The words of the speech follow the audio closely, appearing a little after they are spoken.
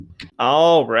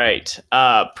All right.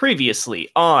 Previously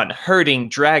on Herding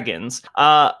Dragons,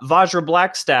 Vajra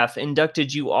Blackstaff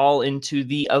inducted you all into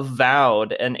the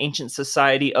Avowed, an ancient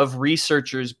society of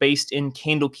researchers based in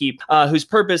Candlekeep, whose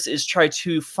purpose is try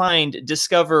to find,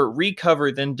 discover,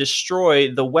 recover, then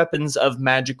destroy the weapons of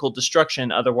magical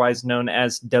destruction, otherwise known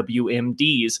as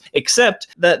WMDs. Except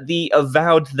that the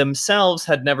Avowed themselves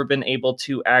had never been able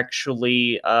to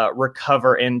actually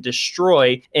recover and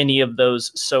destroy any of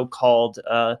those so-called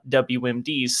WMDs.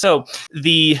 So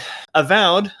the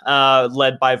Avowed,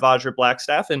 led by Vajra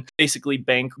Blackstaff and basically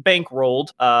bankrolled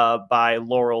by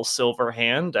Laurel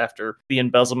Silverhand after the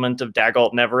embezzlement of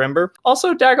Dagalt Neverember.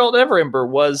 Also, Dagalt Neverember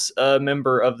was a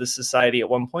member of the society at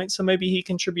one point, so maybe he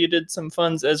contributed some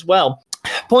funds as well.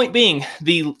 Point being,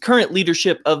 the current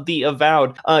leadership of the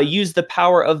Avowed used the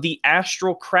power of the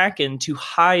Astral Kraken to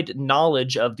hide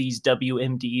knowledge of these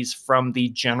WMDs from the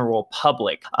general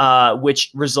public,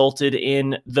 which resulted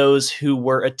in those who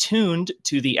were attuned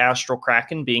to the Astral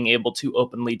Kraken being able to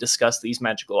openly discuss these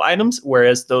magical items,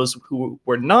 whereas those who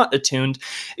were not attuned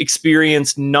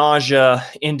experienced nausea,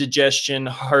 indigestion,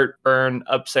 heartburn,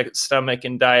 upset stomach,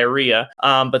 and diarrhea.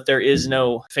 But there is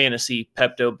no fantasy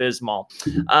Pepto-Bismol.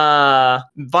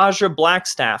 Vajra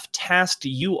Blackstaff tasked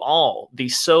you all, the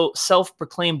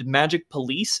self-proclaimed magic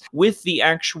police, with the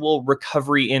actual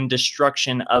recovery and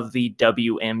destruction of the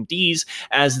WMDs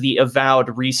as the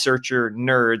Avowed researcher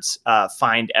nerds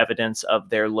find evidence of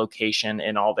their location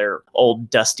in all their old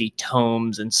dusty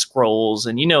tomes and scrolls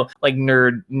and, like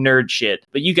nerd shit.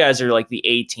 But you guys are like the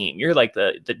A team. You're like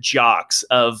the jocks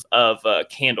of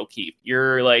Candlekeep.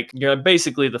 You're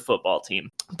basically the football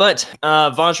team. But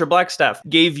Vajra Blackstaff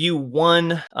gave you one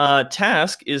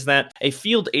task, is that a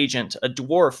field agent, a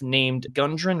dwarf named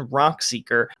Gundren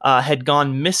Rockseeker, had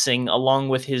gone missing along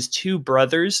with his two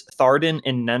brothers, Tharden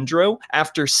and Nundro,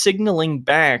 after signaling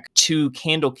back to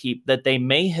Candlekeep that they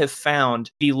may have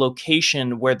found the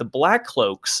location where the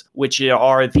Blackcloaks, which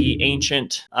are the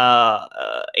ancient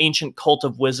cult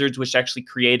of wizards which actually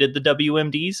created the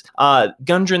WMDs,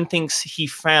 Gundren thinks he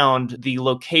found the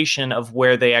location of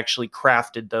where they actually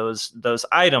crafted those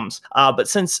items. But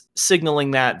since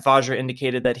signaling that, Vajra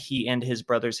indicated that he and his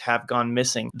brothers have gone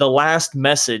missing. The last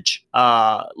message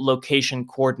location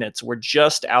coordinates were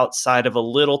just outside of a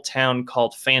little town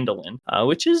called Phandalin,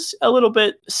 which is a little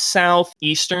bit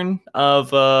southeastern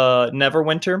of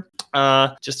Neverwinter.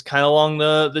 Just kind of along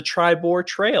the Tribor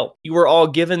Trail. You were all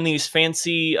given these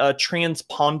fancy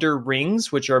transponder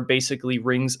rings, which are basically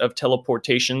rings of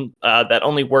teleportation that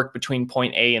only work between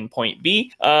point A and point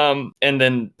B, and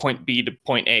then point B to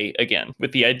point A again,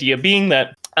 with the idea being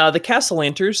that the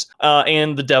Castellanters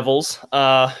and the Devils,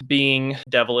 being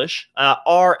devilish,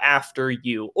 are after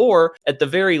you, or at the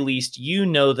very least, you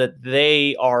know that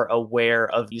they are aware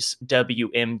of these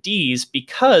WMDs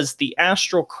because the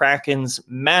Astral Kraken's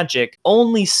magic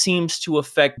only seems to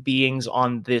affect beings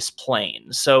on this plane.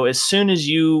 So as soon as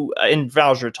you, and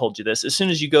Vajra told you this, as soon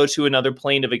as you go to another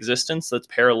plane of existence that's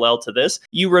parallel to this,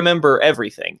 you remember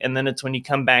everything, and then it's when you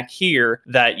come back here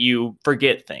that you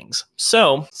forget things.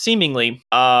 So, seemingly,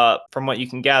 from what you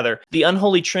can gather, the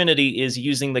Unholy Trinity is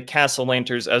using the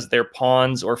Castellanters as their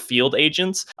pawns or field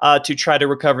agents to try to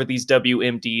recover these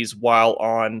WMDs while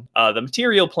on the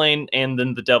material plane, and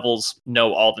then the Devils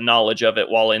know all the knowledge of it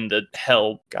while in the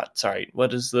hell.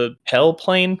 What is the hell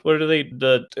plane? What are they?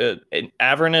 The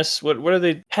Avernus? What are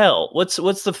they? Hell. What's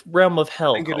the realm of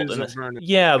hell called?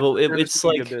 Yeah, but it's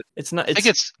like it's not.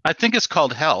 I think it's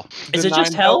called hell. Is it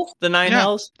just hell? The nine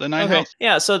hells? The nine hells.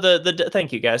 Yeah. So the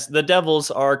thank you guys. The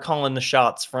Devils are calling the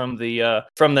shots from the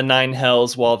nine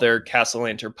hells, while their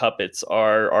Castellanter puppets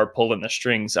are pulling the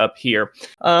strings up here.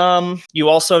 You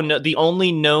also know the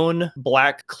only known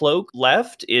Black Cloak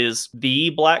left is the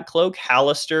Black Cloak,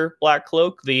 Hallister Black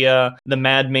Cloak, the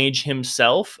Mad Mage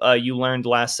himself. You learned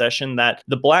last session that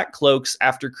the Black Cloaks,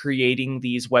 after creating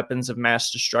these weapons of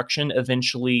mass destruction,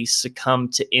 eventually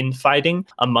succumbed to infighting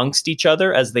amongst each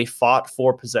other as they fought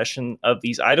for possession of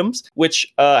these items,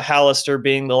 which Hallister,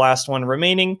 being the last one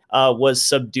remaining, was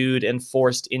subdued and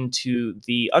forced into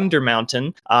the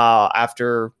Undermountain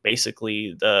after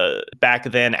basically back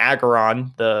then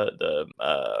Agaron,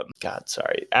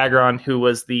 Agaron, who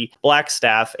was the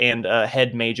Blackstaff and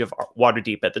head mage of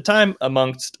Waterdeep at the time,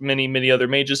 amongst many other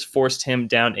mages, forced him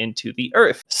down into the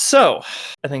earth. So,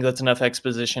 I think that's enough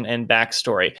exposition and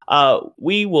backstory.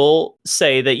 We will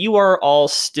say that you are all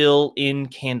still in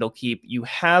Candlekeep. You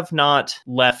have not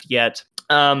left yet.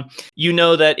 You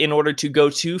know that in order to go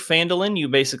to Phandalin, you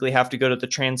basically have to go to the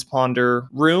transponder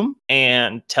room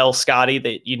and tell Scotty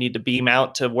that you need to beam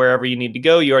out to wherever you need to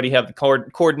go. You already have the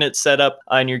coordinates set up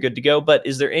and you're good to go. But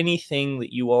is there anything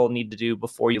that you all need to do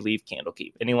before you leave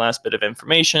Candlekeep? Any last bit of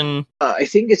information? I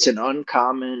think it's an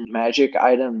uncommon magic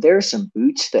item. There are some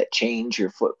boots that change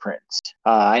your footprints.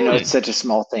 I know it's such a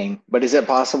small thing, but is it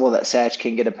possible that Satch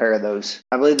can get a pair of those?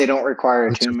 I believe they don't require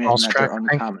attunement and that they're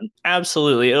uncommon.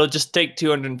 Absolutely. It'll just take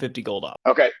 250 gold off.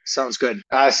 Okay, sounds good.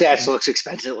 Satch looks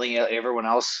expectantly at everyone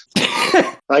else.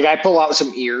 Like, I pull out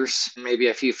some ears, maybe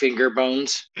a few finger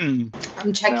bones. Mm.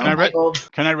 I'm checking No. my gold.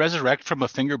 Can I resurrect from a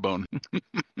finger bone?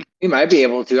 You might be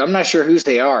able to. I'm not sure whose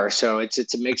they are, so it's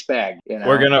a mixed bag. You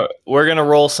know? We're gonna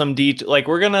roll some like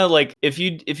we're gonna like if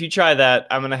you try that,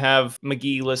 I'm gonna have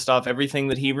McGee list off everything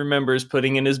that he remembers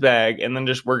putting in his bag, and then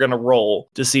we're gonna roll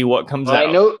to see what comes out.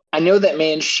 I know that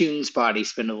Manshoon's body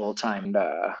spent a little time.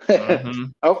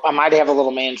 Mhm. Oh, I might have a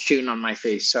little Manshoon on my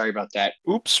face. Sorry about that.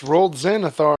 Oops, rolled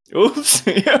Xanathar. Oops.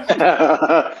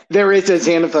 There is a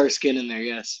Xanathar skin in there,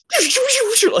 yes.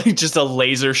 Like just a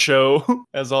laser show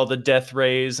as all the death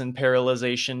rays and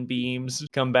paralyzation beams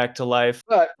come back to life.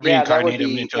 But yeah, that would Reincarnate him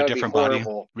be, into that a would be different body.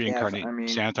 horrible. Reincarnate Yeah, I mean,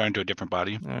 Xanathar into a different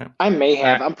body. All right. I may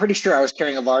have. Alright. I'm pretty sure I was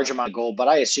carrying a large amount of gold, but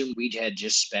I assumed we had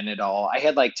just spent it all. I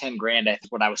had like 10 grand, I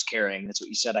think, what I was carrying. That's what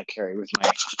you said I carried with my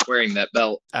wearing that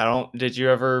belt. Did you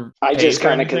ever? I pay just for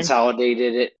kind of anything?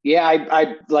 consolidated it. Yeah,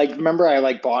 I like remember I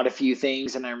like bought a few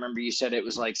things, and I remember you said it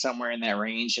was like somewhere in that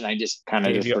range, and I just kind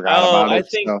of Gave just you- forgot about it.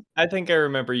 So, I think I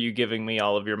remember you giving me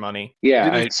all of your money. yeah,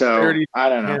 I- so I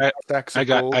don't know. Stacks I of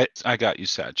got gold. I got you,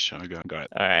 Satch. I got it.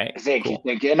 All right. Thank cool.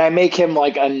 you. And I make him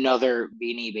like another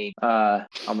Beanie Baby.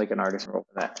 I'll make an artist roll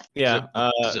for that. Yeah.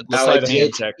 Is it let's No, have a it's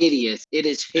hand check. hideous. It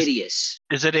is hideous.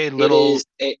 Is it a little?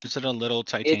 It Is it a little is,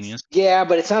 titanium? yeah,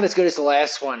 but it's not as good as the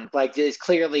last one. Like, it's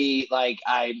clearly like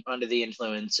I'm under the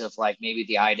influence of like maybe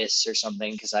the itis or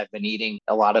something because I've been eating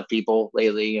a lot of people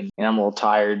lately, and I'm a little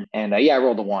tired. And yeah, I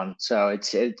rolled a 1, so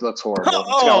it looks horrible.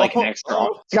 It's got like an extra.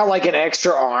 It's got like an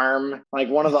extra arm. Like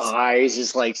one of the eyes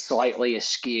is like slightly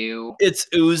askew. It's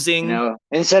oozing. You know,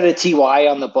 instead of TY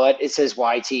on the butt, it says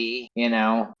YT. You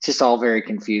know, it's just all very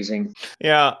confusing.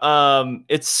 Yeah.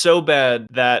 It's so bad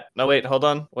that. No, wait. Hold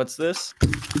on. What's this?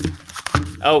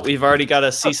 Oh, we've already got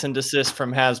a cease and desist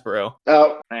from Hasbro.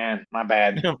 Oh man, my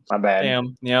bad. My bad.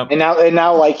 Damn. Yep. And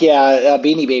now, like, yeah,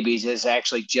 Beanie Babies has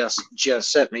actually just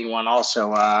sent me one.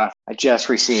 Also, I just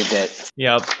received it.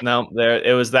 Yep. No, there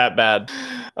it was that bad.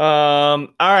 All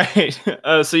right.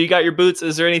 So you got your boots.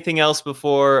 Is there anything else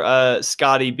before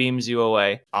Scotty beams you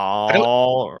away?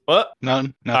 Oh, what?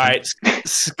 None. All right.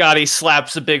 Scotty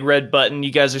slaps a big red button.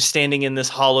 You guys are standing in this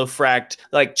hollow fracked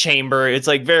like chamber. It's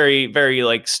like very, very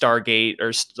like Stargate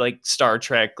or like Star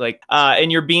Trek. Like,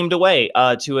 and you're beamed away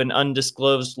to an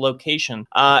undisclosed location.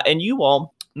 And you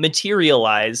all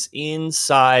materialize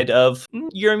inside of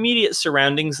your immediate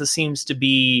surroundings. This seems to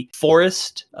be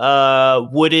forest,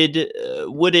 wooded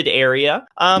area.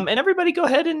 And everybody go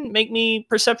ahead and make me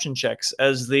perception checks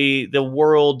as the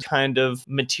world kind of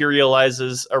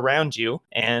materializes around you,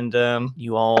 and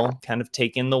you all kind of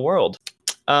take in the world.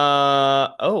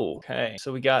 Okay.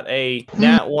 So we got a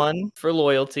nat 1 for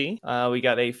loyalty. We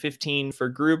got a 15 for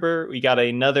Gruber. We got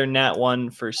another nat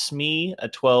 1 for Smee, a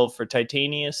 12 for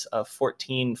Titanius, a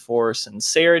 14 for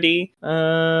Sincerity.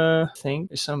 I think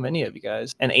there's so many of you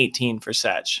guys. And 18 for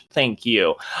Satch. Thank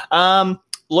you.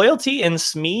 Loyalty and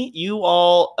Smee, you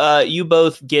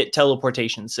both get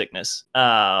teleportation sickness.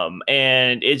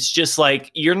 And it's just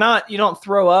like you don't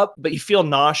throw up, but you feel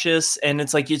nauseous, and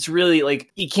it's like it's really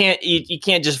like you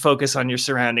can't just focus on your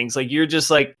surroundings. Like you're just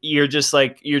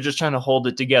trying to hold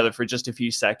it together for just a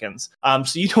few seconds. So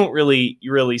you don't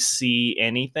really see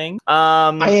anything.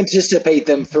 I anticipate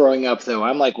them throwing up though.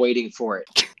 I'm like waiting for it.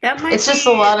 That might It's just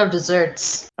a lot of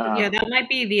desserts. Yeah, that might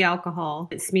be the alcohol.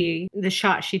 It's me, the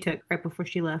shot she took right before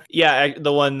she left. Yeah,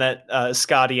 the one that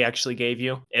Scotty actually gave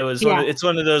you. It was it's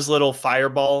one of those little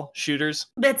fireball shooters.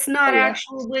 That's not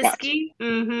actual whiskey.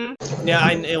 Mm-hmm. Yeah,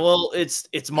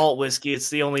 it's malt whiskey.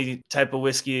 It's the only type of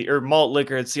whiskey or malt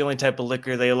liquor. It's the only type of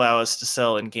liquor they allow us to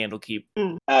sell in Candlekeep.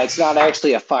 It's not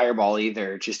actually a fireball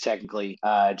either. Just technically,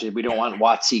 we don't want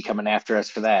WotC coming after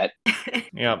us for that.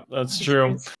 Yeah, that's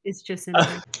true. It's just in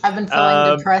there. I've been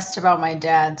feeling depressed about my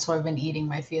dad, so I've been eating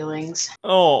my feelings.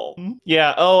 Oh,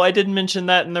 yeah. Oh, I didn't mention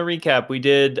that in the recap. We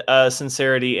did,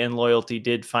 Sincerity and Loyalty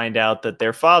did find out that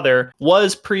their father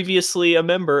was previously a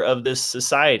member of this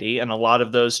society, and a lot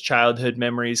of those childhood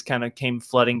memories kind of came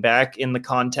flooding back in the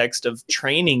context of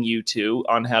training you two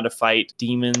on how to fight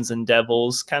demons and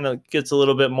devils. Kind of gets a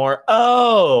little bit more,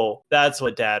 oh, that's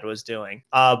what Dad was doing.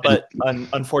 But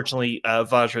unfortunately,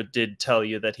 Vajra did tell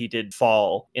you that he did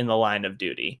fall in the line of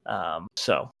duty.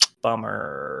 So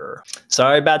bummer.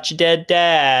 Sorry about your dead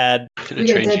dad. Could We have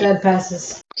get trained you. dead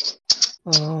passes.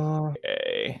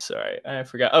 Okay, sorry, I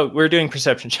forgot. Oh, we're doing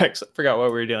perception checks. I forgot what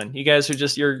we were doing. You guys are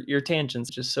just your tangents,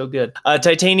 just so good.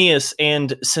 Titanius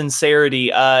and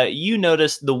Sincerity. You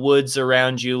notice the woods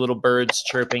around you, little birds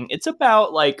chirping. It's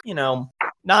about like,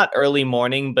 not early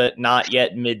morning, but not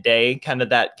yet midday, kind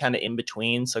of in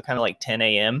between. So kind of like 10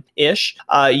 a.m. ish.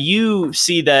 You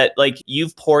see that like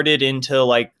you've ported into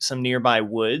like some nearby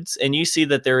woods, and you see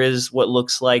that there is what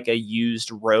looks like a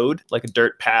used road, like a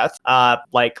dirt path,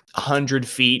 like 100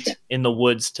 feet in the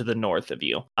woods to the north of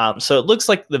you. So it looks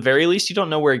like the very least you don't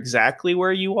know exactly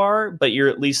where you are, but you're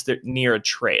at least near a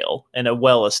trail, and a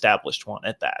well-established one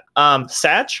at that.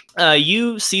 Satch,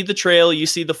 you see the trail, you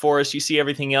see the forest, you see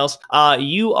everything else.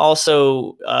 You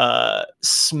also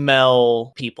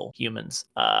smell people, humans.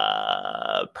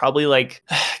 Probably like,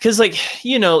 because like,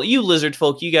 you lizard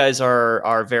folk, you guys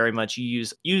are very much, you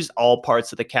use all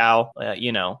parts of the cow,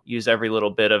 use every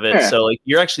little bit of it. Yeah. So like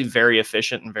you're actually very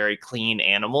efficient and very clean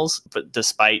animals, but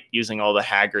despite using all the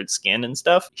haggard skin and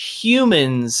stuff,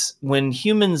 when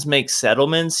humans make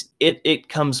settlements, it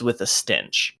comes with a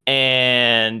stench.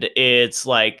 And it's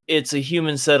like, it's a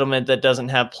human settlement that doesn't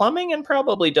have plumbing and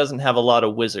probably doesn't have a lot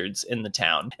of wizards in the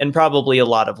town, and probably a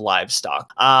lot of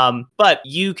livestock. But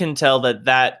you can tell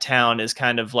that town is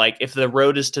kind of like, if the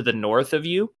road is to the north of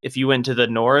you, if you went to the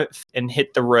north and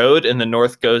hit the road and the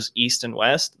north goes east and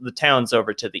west, the town's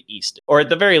over to the east. Or at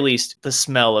the very least, the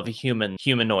smell of a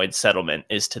humanoid settlement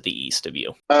is to the east of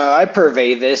you. I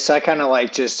purvey this. I kind of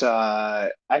like just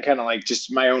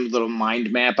my own little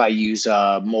mind map. I use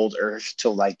mold earth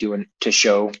to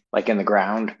show like in the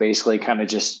ground, basically, kind of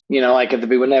just like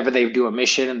whenever they do a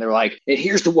mission and they're like, and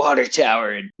here's the water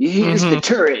tower and here's the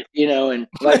turret, and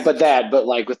like but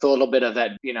like with a little bit of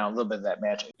that, a little bit of that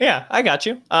magic. Yeah, I got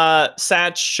you.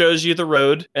 Satch shows you the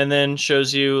road and then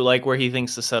shows you like where he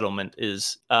thinks the settlement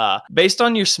is. Based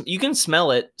on you can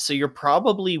smell it, so you're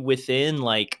probably within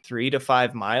like 3 to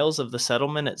 5 miles of the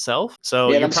settlement itself. So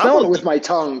Yeah, and you're I'm smelling it with my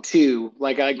tongue too.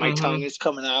 Like my tongue is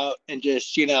coming out and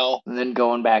just and then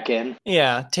going back in.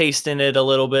 Yeah, tasting it a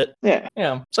little bit. Yeah.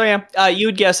 Yeah. So yeah, you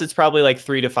would guess it's probably like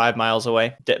 3 to 5 miles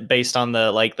away, based on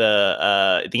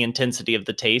the intensity of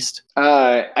the taste. Do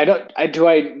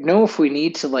I know if we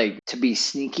need to be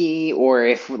sneaky, or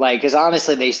if because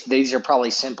honestly these are probably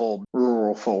simple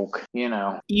rural folk,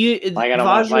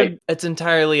 Vajra, it's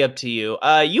entirely up to you.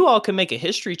 You all can make a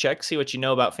history check, see what you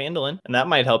know about Phandalin, and that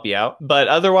might help you out. But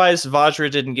otherwise, Vajra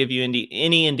didn't give you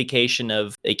any indication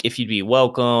of like if you'd be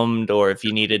welcomed, or if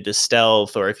you needed to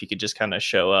stealth, or if you could just kind of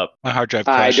show up. My hard drive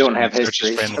I crashes don't when have it searches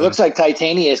history. It Phandalin. looks like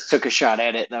Titanius took a shot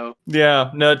at it though.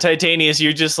 Yeah, no, Titanius,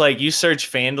 you're just like, you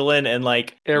search Phandalin and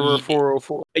like Error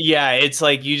 404. Yeah, it's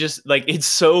like you just like it's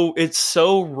so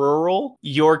rural.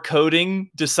 Your coding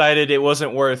decided it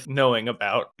wasn't worth knowing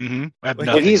about. Mm-hmm. I have Well,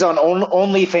 Well, nothing. he's on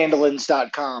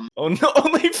onlyfandalins.com. Oh no,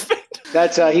 only.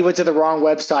 That's he went to the wrong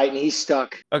website and he's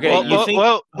stuck. Okay, Well, you think?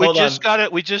 we hold just on.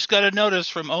 got a notice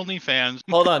from OnlyFans.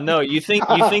 Hold on, no, you think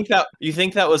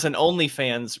that was an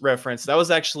OnlyFans reference? That was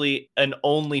actually an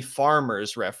Only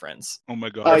Farmers reference. Oh my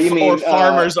god. You mean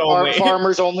farmers only?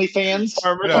 Farmers only fans?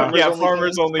 Farmers, Yeah.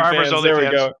 Farmers Only Farmers fans. Only There we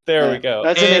fans. go. There we go.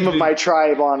 That's the name of And my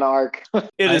tribe on Ark.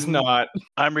 It is I'm- not.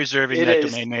 I'm reserving It that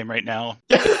is. domain name right now.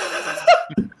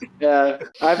 Yeah,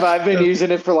 I've been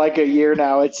using it for like a year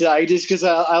now. It's because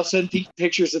I'll send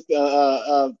pictures of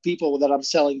people that I'm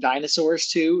selling dinosaurs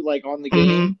to, like on the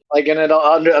game, like, and it'll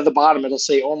under at the bottom it'll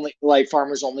say only like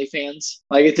Farmers Only fans.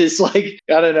 Like it's just like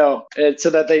I don't know, it's so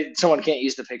that someone can't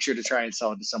use the picture to try and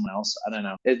sell it to someone else. I don't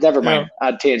know. Never mind.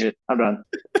 Tangent. I'm done.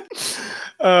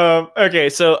 Okay,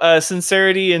 so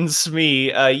Sincerity and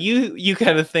Smee, you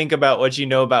kind of think about what you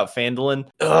know about Phandalin.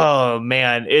 Oh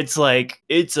man, it's like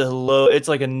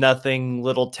a nothing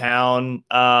little town.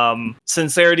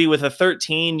 Sincerity with a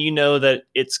 13, you know that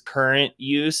its current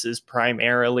use is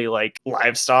primarily like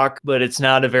livestock, but it's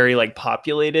not a very like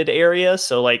populated area,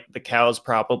 so like the cows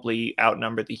probably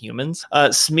outnumber the humans.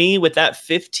 Smee with that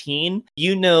 15,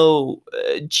 you know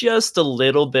just a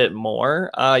little bit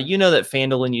more. You know that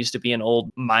Phandalin used to be an old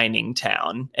mining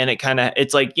town. And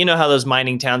it's like, you know how those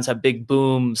mining towns have big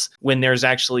booms when there's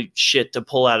actually shit to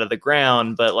pull out of the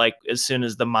ground, but like as soon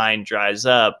as the mine dries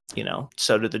up,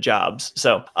 so do the jobs.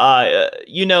 So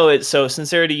so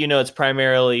Sincerity, it's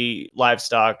primarily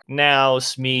livestock. Now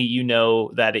Smee,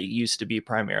 that it used to be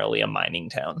primarily a mining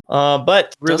town.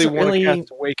 But Really doesn't want to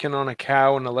cast Awaken on a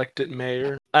cow and elect it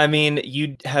mayor? I mean,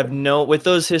 you have with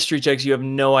those history checks, you have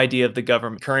no idea of the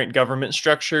current government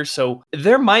structure. So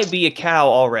there might be a cow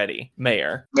already,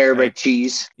 mayor. Mayor by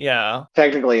cheese. Yeah.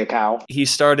 Technically a cow. He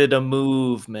started a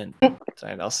movement.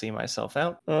 Sorry, I'll see myself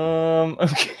out.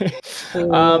 Okay.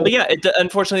 But yeah,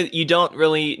 unfortunately, you don't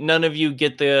really. None of you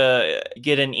get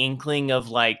an inkling of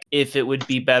like if it would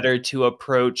be better to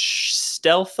approach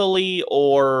stealthily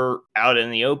or out in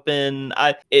the open.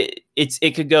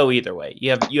 It could go either way.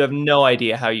 You have no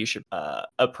idea how you should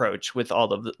approach with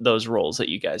all of those roles that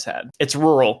you guys had. It's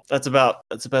rural. That's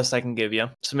the best I can give you.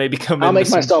 So maybe come. I'll make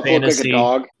myself look like a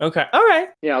dog. Okay. All right.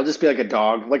 Yeah, I'll just be like a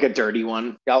dog, like a dirty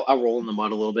one. I'll roll in the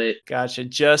mud a little bit. Gotcha.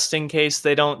 Just in case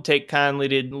they don't take kindly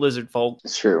to lizard folk.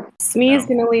 It's true. Smee is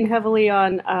going to lean heavily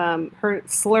on her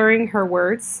slurring her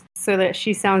words so that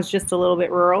she sounds just a little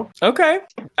bit rural. Okay.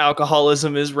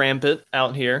 Alcoholism is rampant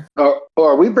out here. Oh,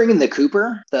 are we bringing the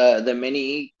Cooper, the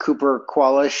mini Cooper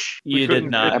Qualish? You did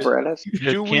not. Apparatus?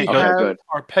 Do we can't go. have Good.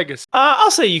 our Pegasus?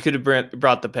 I'll say you could have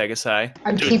brought the Pegasi.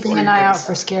 I'm keeping an eye out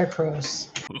for scarecrows.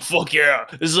 Fuck yeah!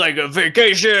 This is like a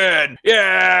vacation.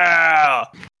 Yeah.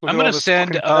 I'm gonna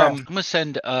send not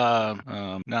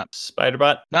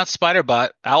Spiderbot. not Spiderbot,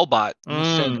 Owlbot.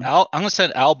 I'm gonna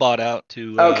send Owlbot out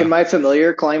to. Can my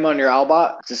familiar climb on your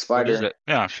Owlbot? It's a spider. What is it?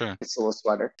 Yeah, sure. It's a little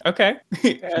spider. Okay.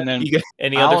 And then you got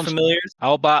any other familiars?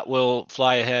 Owlbot will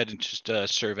fly ahead and just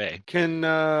survey. Can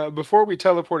before we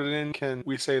teleport it in, can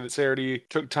we say that Sarity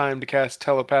took time to cast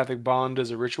telepathic bond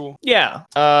as a ritual? Yeah.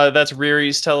 That's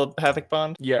Riri's telepathic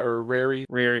bond. Yeah, or Rary.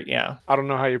 Riri, yeah. I don't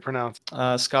know how you pronounce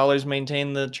it. Scholars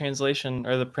maintain the translation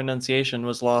or the pronunciation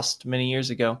was lost many years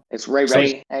ago. It's Ray So-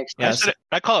 Ray. Actually. Yes.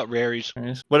 I call it Raries.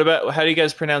 What about how do you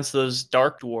guys pronounce those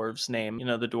dark dwarves' name?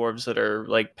 The dwarves that are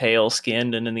like pale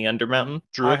skinned and in the Undermountain.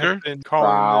 I Druger? have been calling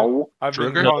Wow. I've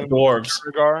been Druger? calling Dwarves.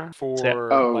 Drugar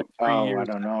for Oh, like 3 years.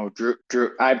 I don't know.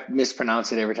 Drew. I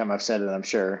mispronounce it every time I've said it. I'm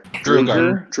sure.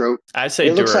 Drugar. Drew. I say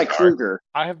It looks like Duragar. Kruger.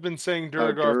 I have been saying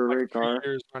Duragar for like 3 Duragar.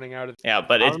 years, running out of. Yeah,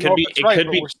 but I it don't could know be. if it's It right, could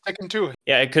but be. We're sticking to it.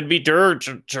 Yeah, it could be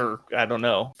I don't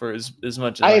know for as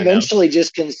much as I know. eventually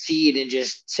just concede and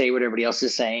just say what everybody else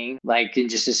is saying, like, and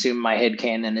just assume my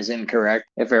headcanon is incorrect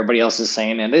if everybody else is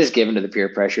saying it. It is given to the peer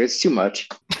pressure. It's too much.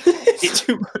 It's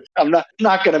too much. I'm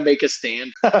not gonna make a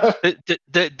stand.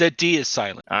 The D is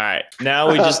silent. All right, now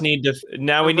we just need to.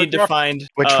 Now we need to find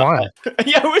Which one?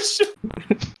 Yeah, which.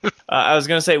 I was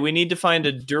gonna say we need to find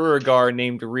a Duragar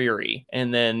named Riri,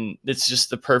 and then it's just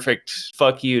the perfect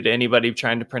fuck you to anybody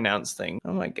trying to pronounce things.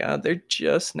 Oh my god, they're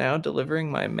just now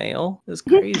delivering my mail. It's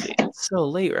crazy. It's so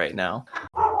late right now.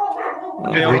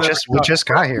 They'll We never just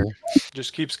stop. got here.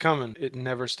 Just keeps coming. It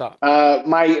never stops.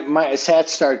 My Sat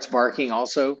starts barking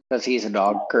also because he's a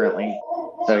dog currently,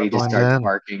 so he just Oh, starts man.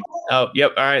 barking. Oh,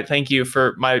 yep. All right. Thank you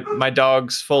for my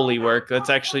dog's Foley work. That's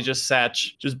actually just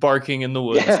Satch just barking in the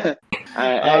woods. Yeah,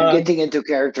 I'm getting into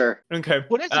character. Okay.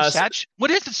 What is it, Satch?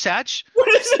 What is it, Satch? What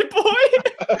is it,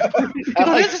 boy?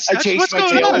 I chased What's my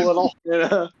going tail on? a little.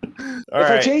 All If I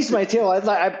right. chase my tail,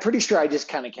 I'm pretty sure I just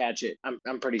kind of catch it.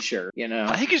 I'm pretty sure,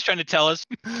 I think he's trying to tell us.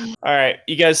 All right.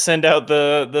 You guys send out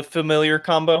the familiar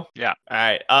combo. Yeah. All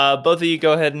right. Both of you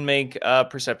go ahead and make a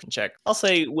perception check. I'll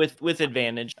say with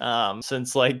advantage.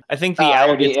 Since like I think the I owl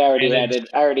already gets advantage.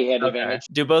 had Okay. advantage.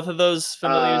 Do both of those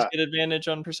familiars Uh, get advantage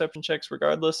on perception checks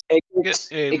regardless?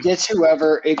 It gets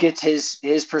whoever it gets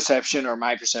his perception or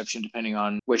my perception depending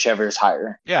on whichever is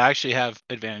higher. Yeah, I actually have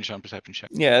advantage on perception check.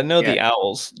 Yeah, I know the Yeah.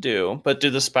 owls do, but do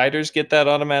the spiders get that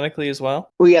automatically as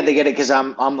well? Well, yeah, they get it because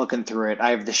I'm looking through it. I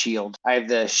have the shield. I have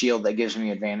the shield that gives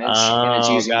me advantage, and it's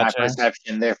Oh, using gotcha. my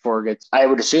perception. Therefore, I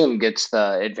would assume gets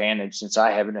the advantage since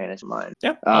I have advantage of mine.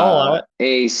 Yeah, I'll allow it.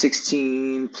 A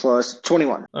 16 plus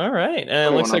 21. All right,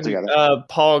 and it looks like 21 altogether.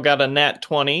 Paul got a nat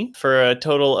 20 for a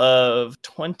total of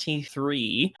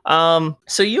 23.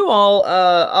 So you all,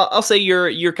 I'll say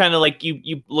you're kind of like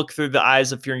you look through the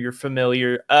eyes of your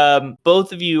familiar.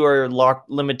 Both of you are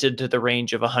limited to the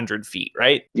range of 100 feet,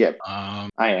 right? Yep, I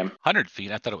I am. 100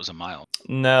 feet. I thought it was a mile.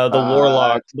 No, the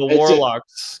it's a-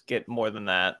 warlocks get more than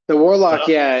that. The warlock,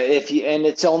 yeah.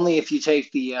 It's only if you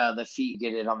take the feet,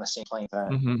 get it on the same plane.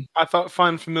 Mhm. I thought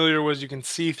find familiar was you can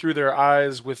see through their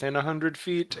eyes within 100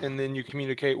 feet, and then you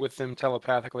communicate with them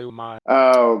telepathically with mine.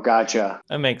 Oh, gotcha.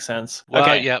 That makes sense. sense. Well,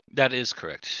 Okay. yeah, that is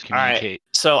correct. All right. Communicate.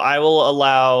 So I will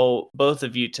allow both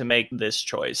of you to make this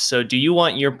choice. So do you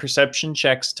want your perception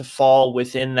checks to fall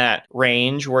within that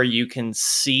range where you can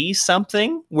see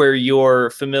something, where your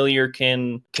familiar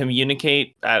can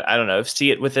communicate? I don't know, see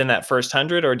it within that first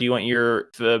 100, or do you want your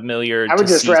familiar I would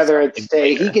to just see rather it something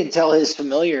stay. greater? He can tell his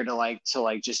familiar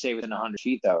to just stay within 100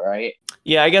 feet, though, right?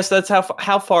 Yeah, I guess that's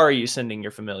how far are you sending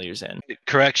your familiars in?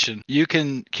 Correction. You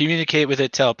can communicate with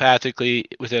it telepathically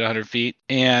within 100 feet,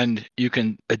 and you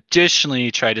can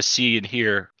additionally try to see and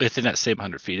hear within that same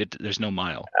 100 feet. There's no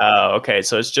mile. Oh, okay.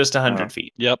 So it's just 100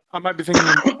 feet. Yep. I might be thinking.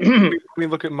 Let me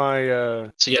look at my.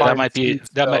 So yeah, find that might be speed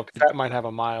that spell, might. 'cause that might have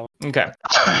a mile. Okay.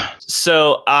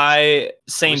 So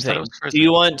same always thought it thing. was further.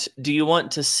 Do you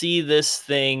want to see this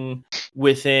thing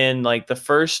within like the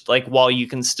first, like while you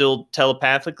can still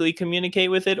telepathically communicate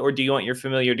with it, or do you want your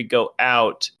familiar to go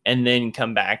out and then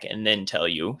come back and then tell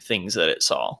you things that it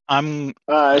saw? I'm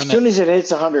As soon as it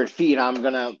hits 100 feet, I'm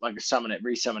gonna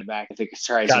resummon it back if it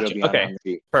tries to Gotcha. go beyond Okay. 100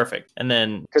 feet. Perfect. And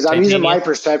then Because I'm using my Titania?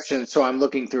 perception, so I'm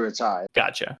looking through its eyes.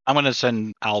 Gotcha. gonna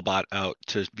send Albot out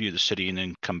to view the city and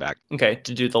then come back. Okay,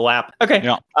 to do the lap. Okay.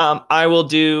 Yeah. I will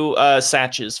do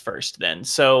Satch's first then.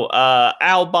 So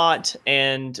Albot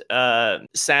and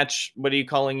Satch, what are you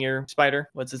calling your spider?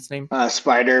 What's its name?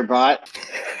 Spider bot.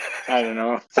 I don't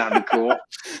know. Sounded cool.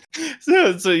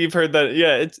 So you've heard that,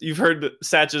 yeah? You've heard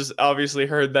Satch has obviously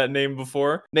heard that name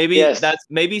before. Maybe Yes.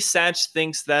 maybe Satch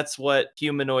thinks that's what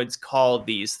humanoids call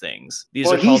these things. These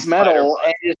Well, are called he's metal,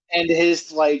 spider and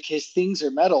his things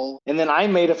are metal, and then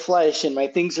I'm made of flesh, and my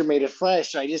things are made of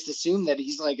flesh. So I just assume that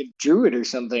he's like a druid or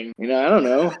something. I don't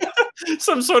know. bots.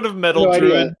 Some sort of metal No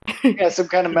druid. idea. Yeah, some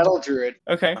kind of metal druid.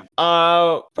 Okay.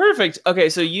 Perfect. Okay,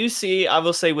 so you see, I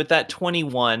will say with that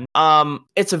 21,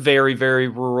 it's a very, very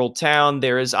rural town.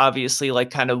 There is obviously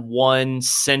like kind of one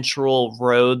central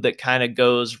road that kind of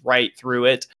goes right through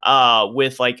it.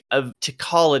 With like to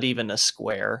call it even a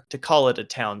square, to call it a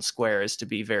town square is to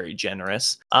be very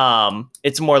generous.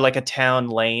 It's more like a town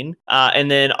lane. And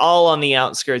then all on the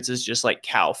outskirts is just like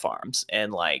cow farms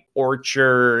and like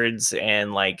orchards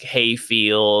and like hay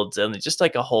fields and just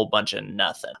like a whole bunch of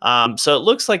nothing. So it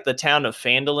looks like the town of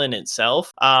Phandalin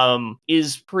itself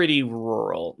is pretty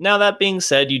rural. Now, that being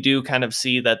said, you do kind of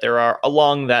see that there are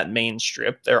along that main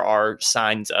strip, there are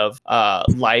signs of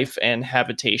life and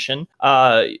habitation.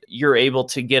 You're able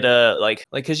to get a like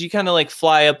because you kind of like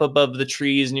fly up above the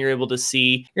trees and you're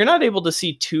not able to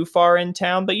see too far in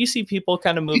town, but you see people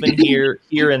kind of moving here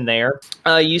and there.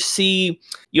 I guess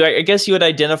you would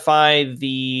identify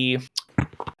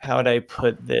how would I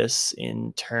put this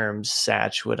in terms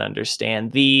Satch would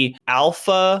understand? The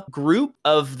alpha group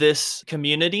of this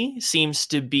community seems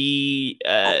to be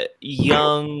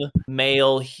young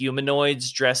male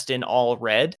humanoids dressed in all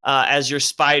red. As your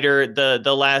spider,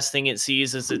 the last thing it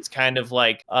sees is it's kind of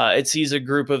like it sees a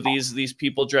group of these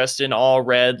people dressed in all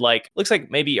red, like looks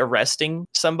like maybe arresting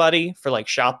somebody for like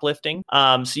shoplifting.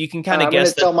 So you can kind of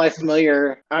guess that. I'm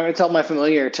gonna tell my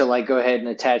familiar to like go ahead and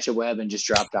attach a web and just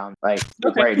drop down like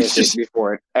Okay. right as it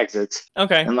before it exits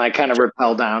Okay. and like kind of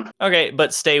repel down. Okay,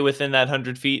 but stay within that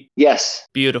 100 feet. Yes.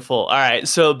 Beautiful. All right.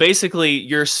 So basically,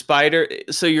 your spider.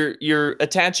 So you're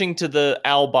attaching to the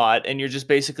Albot, and you're just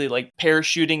basically like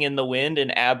parachuting in the wind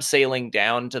and abseiling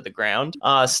down to the ground,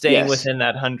 staying Yes. within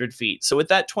that 100 feet. So with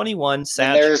that 21, And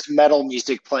Satch. there's metal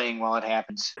music playing while it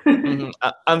happens. Mhm.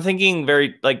 I'm thinking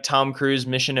very like Tom Cruise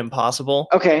Mission Impossible.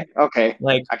 Okay.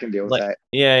 Like I can deal with like that.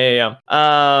 yeah.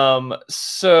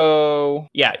 So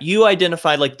yeah, you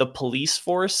identified like the police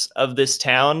force of this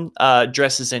town,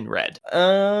 dresses in red.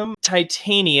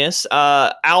 Titanius,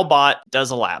 Albot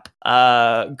does a lap,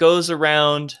 goes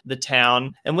around the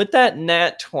town, and with that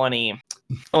nat 20,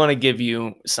 I want to give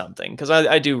you something because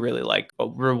I do really like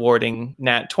rewarding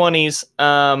nat 20s.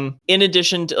 In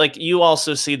addition to like, you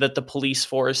also see that the police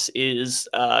force is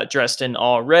dressed in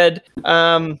all red.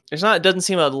 It doesn't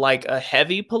seem like a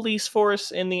heavy police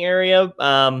force in the area.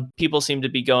 People seem to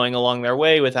be going along their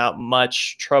way without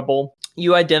much trouble.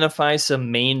 You identify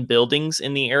some main buildings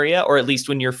in the area, or at least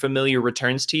when your familiar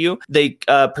returns to you, they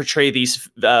portray these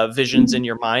visions in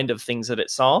your mind of things that it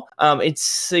saw. It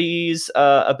sees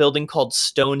a building called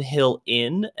Stonehill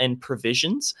Inn and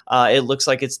Provisions. It looks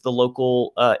like it's the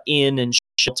local inn and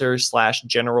shelter /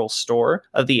 general store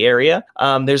of the area.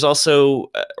 There's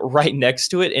also right next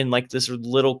to it, in like this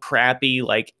little crappy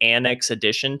like annex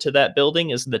addition to that building,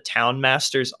 is the town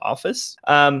master's office.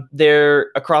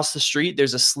 There across the street,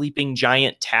 there's a sleeping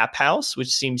giant tap house, which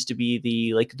seems to be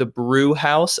the brew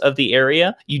house of the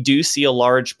area. You do see a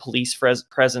large police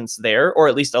presence there, or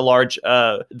at least a large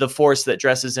the force that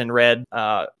dresses in red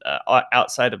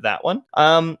outside of that one.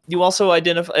 You also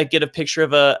get a picture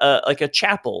of a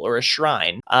chapel or a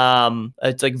shrine.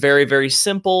 It's like very, very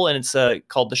simple, and it's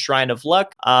called the Shrine of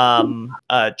Luck,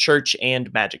 church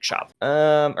and magic shop.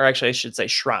 Or actually, I should say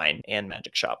shrine and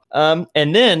magic shop.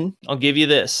 And then I'll give you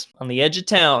this: on the edge of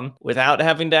town, without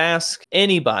having to ask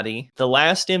anybody, the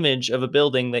last image of a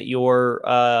building that your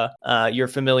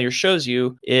familiar shows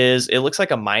you it looks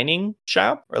like a mining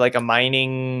shop or like a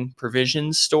mining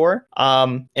provisions store.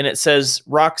 And it says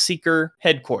Rock Seeker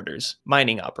Headquarters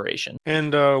Mining Operation.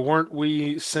 And weren't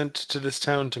we sent to this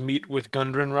town to meet with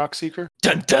Gundren Rockseeker?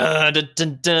 Dun, dun, dun,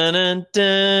 dun, dun, dun,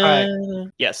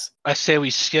 dun. Yes. I say we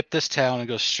skip this town and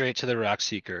go straight to the Rock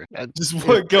Seeker. Just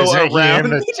go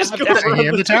around. Just go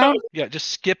around the town. Yeah, just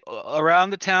skip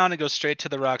around the town and go straight to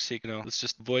the Rock Seeker. No, let's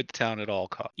just avoid the town at all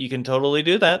costs. You can totally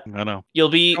do that. I know. You'll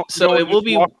be it will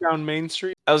be walk down Main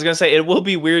Street. I was gonna say it will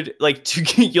be weird. Like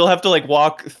you'll have to like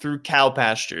walk through cow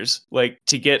pastures like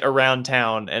to get around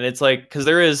town, and it's like because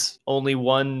there is only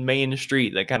one main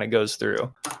street that kind of goes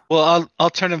through. Well, I'll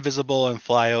turn invisible and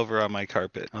fly over on my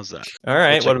carpet. How's that? All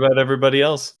right. What about everybody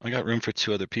else? I got room for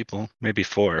 2 other people, maybe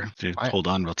 4. Dude, hold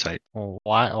on real tight. Well,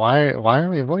 why are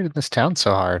we avoiding this town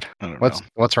so hard? I don't know.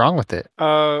 What's wrong with it?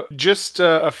 Just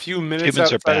a few minutes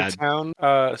Humans are outside bad. of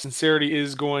town, Sincerity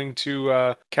is going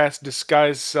to cast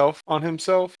Disguise Self on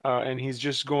himself, and he's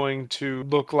just going to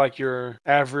look like your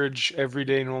average,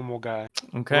 everyday, normal guy.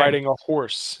 Okay. Riding a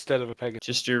horse instead of a Pegasus.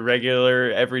 Just your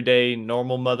regular, everyday,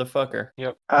 normal motherfucker.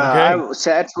 Yep.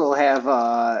 Satch will have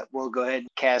we'll go ahead and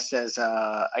cast as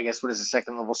I guess what is the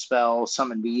second level spell,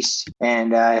 Summon Beast,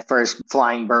 and first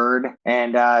Flying Bird,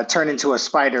 and turn into a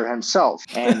spider himself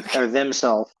or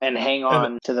themselves, and hang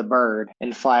on to the bird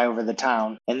and fly over the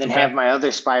town, and then have my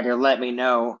other spider let me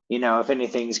know, if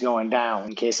anything's going down,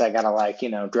 in case I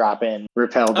gotta drop in,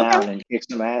 rappel down, and kick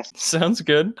some ass. Sounds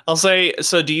good. I'll say.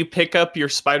 So, do you pick up your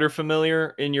spider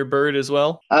familiar in your bird as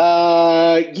well?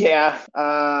 Yeah.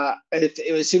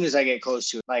 As soon as I get close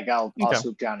to it, I'll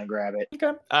swoop down and grab it. Okay.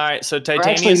 All right. So Or Titanius.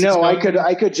 actually, no. I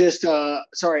could just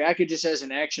as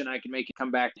an action, I can make it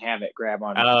come back and have it grab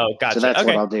on me. Oh, gotcha. So that's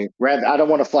what I'll do. I don't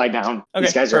want to fly down. Okay,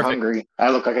 These guys are perfect. hungry. I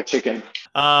look like a chicken.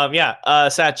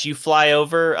 Satch, you fly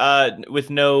over with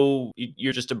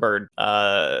you're just a bird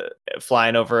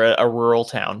flying over a rural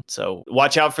town. So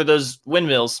watch out for those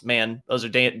windmills, man. Those are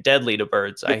deadly to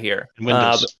birds, I hear.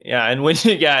 Windows.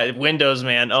 Windows,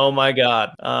 man. Oh my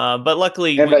God. But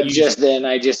luckily, And but just then,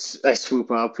 I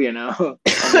swoop up, you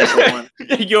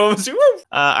almost,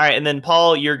 all right, and then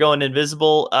Paul, you're going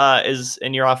invisible,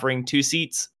 and you're offering 2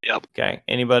 seats. Yep. Okay.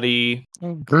 Anybody?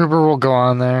 Gruber will go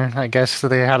on there. I guess that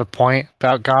they had a point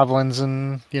about goblins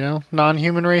and,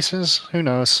 non-human races. Who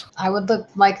knows? I would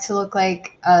like to look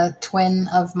like a twin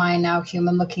of my now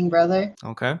human-looking brother.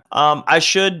 Okay. I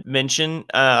should mention,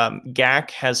 Gak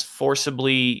has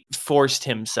forcibly forced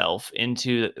himself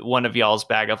into one of y'all's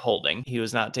bag of holding. He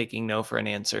was not taking no for an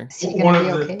answer. Is he gonna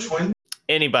be okay? twins?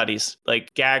 Anybody's.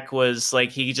 Gak was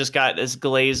he just got this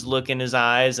glazed look in his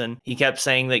eyes, and he kept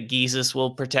saying that Gizus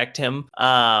will protect him,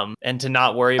 and to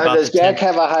not worry about. Does Gak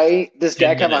have a high? Does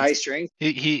Gak have a high strength?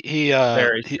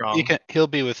 Very strong. He'll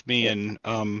be with me and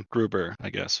Gruber, I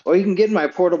guess. Well, you can get in my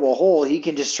portable hole. He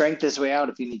can just strength his way out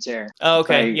if he needs air. Oh,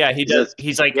 okay. Like, Yeah, he does.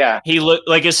 He's yeah. He look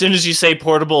as soon as you say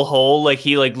portable hole,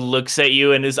 he looks at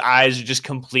you, and his eyes are just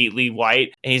completely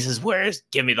white, and he says,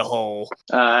 "Give me the hole."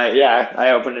 Yeah,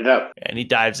 I open it up. And he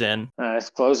dives in. Let's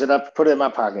close it up. Put it in my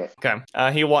pocket. Okay.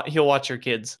 He'll watch your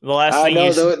kids. The last thing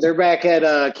they're back at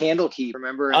Candlekeep.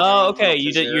 Remember? Oh, okay.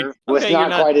 With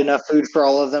not quite enough food for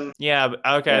all of them. Yeah.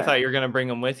 Okay. Yeah. I thought you were gonna bring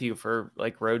them with you for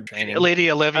road training. Lady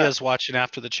Olivia's watching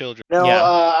after the children. No, Yeah.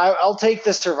 I'll take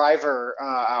the survivor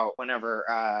out whenever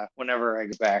I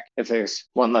get back. If there's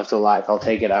one left alive, I'll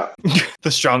take it out.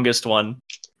 The strongest one.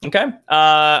 Okay.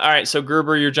 All right. So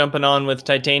Gruber, you're jumping on with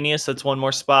Titanius. That's one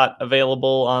more spot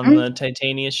available on the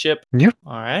Titanius ship. Yep.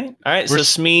 All right. So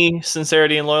Smee,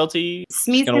 Sincerity and Loyalty.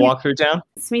 Smee's gonna walk through town.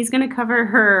 Smee's gonna cover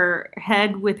her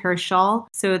head with her shawl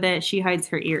so that she hides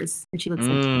her ears and she looks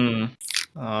like.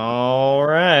 All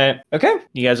right. Okay.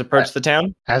 You guys approach the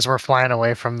town. As we're flying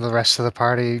away from the rest of the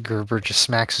party, Gruber just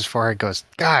smacks his forehead, goes,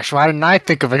 "Gosh, why didn't I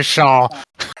think of a shawl?"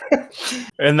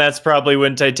 And that's probably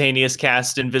when Titanius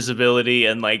cast invisibility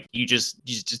and like you just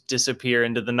disappear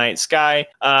into the night sky.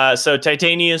 So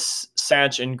Titanius,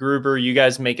 Satch, and Gruber, you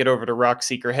guys make it over to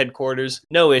Rockseeker headquarters.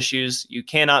 No issues. You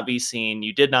cannot be seen.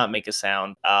 You did not make a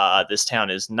sound. This town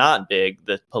is not big.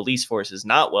 The police force is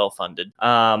not well funded.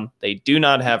 They do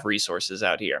not have resources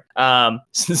out here.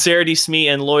 Sincerity, Smee,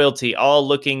 and Loyalty, all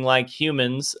looking like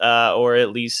humans, or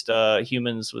at least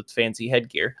humans with fancy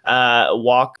headgear,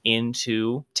 walk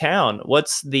into town.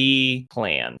 What's the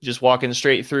plan? Just walking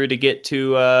straight through to get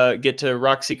to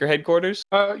Rockseeker headquarters?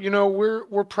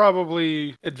 We're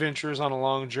probably adventurers on a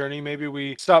long journey. Maybe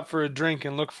we stop for a drink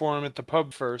and look for him at the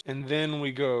pub first, and then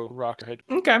we go rock head.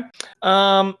 Okay.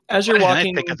 As you're Why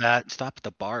walking, didn't I think of that. Stop at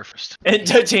the bar first. and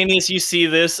Titanius, you see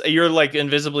this. You're like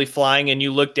invisibly flying, and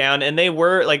you look down, and they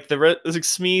were like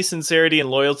Smee, Sincerity, and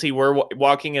Loyalty were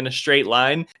walking in a straight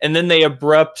line, and then they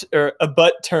abrupt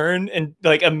turn and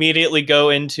like immediately go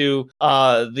into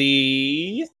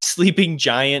the Sleeping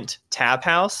Giant tap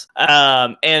house.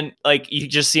 And like you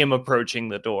just see him approaching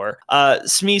the door.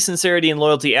 Smee, Sincerity, and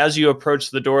Loyalty, as you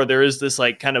approach the door, there is this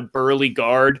like kind of burly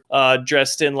guard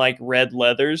dressed in like red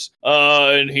leathers.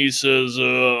 And he says,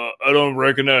 I don't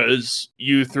recognize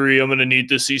you three. I'm gonna need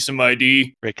to see some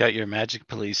ID. Break out your magic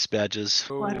police badges.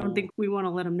 Well, I don't think we want to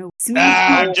let him know.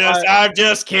 I'm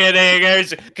just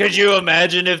kidding. Could you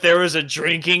imagine if there was a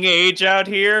drinking age out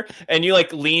here and you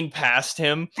like lean past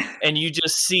him and you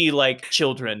just see like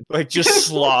children like just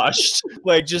sloshed,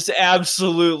 like just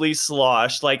absolutely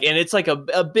sloshed, like, and it's like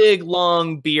a big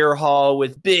long beer hall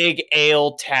with big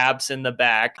ale taps in the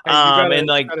back. And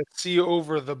like gotta see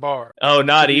over the bar. Oh,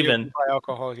 not even buy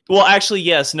alcohol here. Well, actually,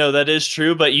 yes, no, that is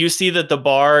true. But you see that the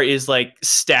bar is like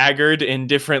staggered in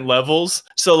different levels.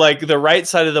 So like the right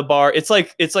side of the bar, it's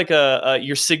like a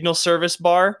your signal service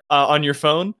bar on your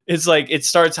phone. It's like it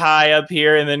starts high up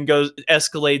here and then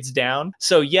escalates down.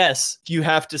 So yes, you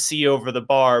have to see over the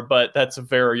bar, but that's a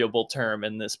variable term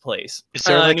in this place. Is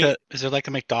there like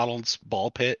a McDonald's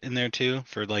ball pit in there too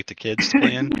for like the kids to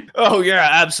play in? Oh yeah,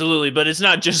 absolutely. But it's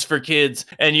not just for kids.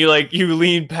 And you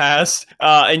lean past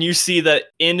and you see that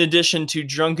in addition to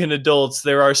drunken adults,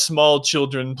 there are small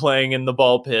children playing in the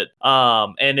ball pit.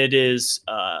 And it is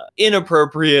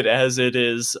inappropriate as it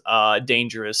is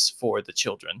dangerous for the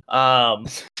children.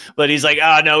 But he's like,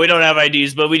 no, we don't have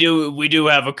IDs, but we do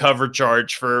have a cover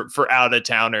charge for out of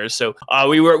towners. So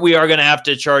we are gonna have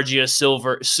to charge you a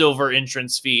silver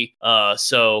entrance fee.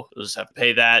 So you'll just have to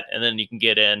pay that, and then you can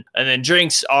get in. And then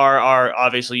drinks are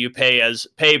obviously you pay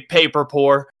per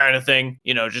pour kind of thing.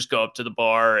 Just go up to the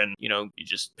bar and you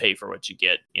just pay for what you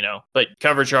get. But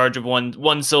cover charge of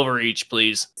one silver each,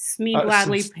 please. Smee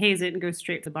gladly pays it and goes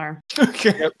straight to the bar.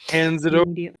 Okay. Yep, hands it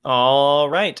over. All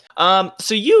right.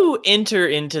 So you enter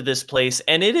into this place,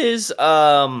 and it is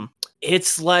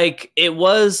it's like it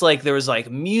was like there was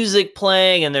like music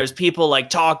playing and there's people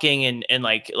like talking and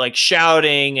like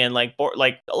shouting and like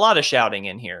a lot of shouting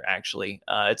in here actually.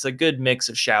 It's a good mix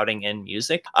of shouting and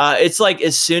music. It's like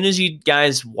as soon as you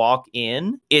guys walk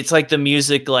in, it's like the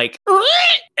music like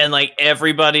and like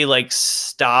everybody like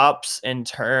stops and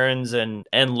turns and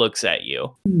looks at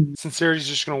you. Sincerity's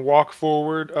just gonna walk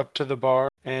forward up to the bar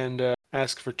and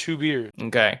ask for 2 beers.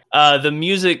 Okay. The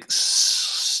music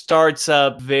starts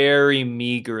up very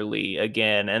meagerly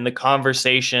again, and the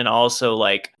conversation also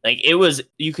like it was,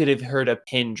 you could have heard a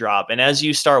pin drop. And as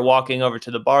you start walking over to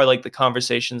the bar, like the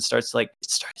conversation starts like it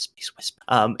starts to whisper.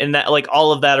 And that like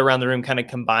all of that around the room kind of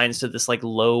combines to this like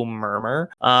low murmur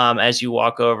as you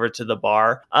walk over to the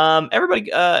bar. Everybody,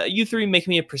 you three make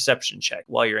me a perception check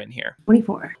while you're in here.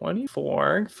 24.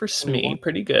 24 for Smee,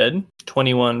 pretty good.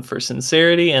 21 for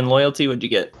Sincerity, and Loyalty, what'd you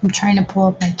get? I'm trying to pull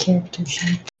up my character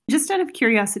sheet. Just out of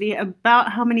curiosity,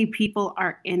 about how many people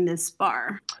are in this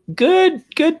bar? Good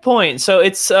point. So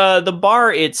it's the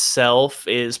bar itself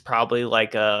is probably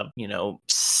like a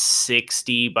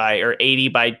 60 by or 80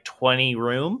 by 20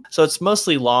 room. So it's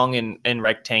mostly long and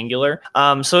rectangular.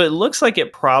 So it looks like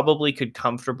it probably could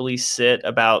comfortably sit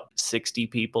about 60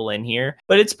 people in here,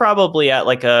 but it's probably at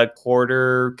like a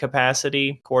quarter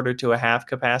to a half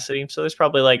capacity. So there's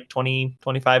probably like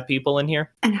 20-25 people in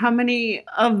here. And how many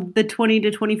of the 20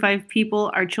 to 25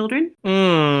 people are children?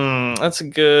 That's a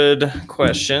good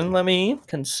question. Let me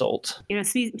consult.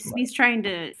 Smee's trying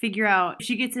to figure out if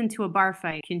she gets into a bar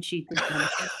fight, can she?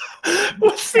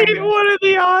 What are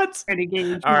the odds?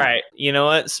 All right. You know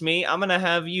what, Smee? I'm going to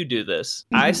have you do this.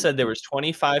 Mm-hmm. I said there was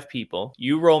 25 people.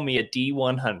 You roll me a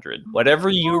D100. Whatever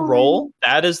you roll,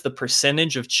 that is the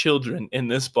percentage of children in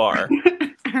this bar.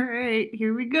 All right,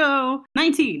 here we go.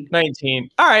 19. 19.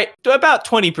 All right, about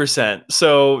 20%.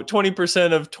 So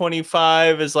 20% of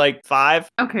 25 is like 5.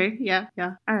 Okay, yeah.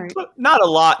 All right. Not a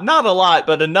lot,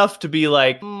 but enough to be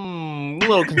like, a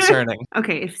little concerning.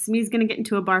 Okay, if Smee's gonna get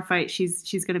into a bar fight,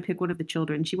 she's gonna pick one of the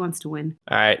children. She wants to win.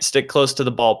 All right, stick close to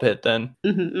the ball pit then.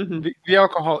 The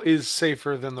alcohol is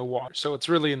safer than the water, so it's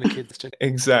really in the kids' to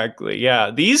Exactly.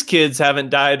 Yeah, these kids haven't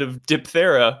died of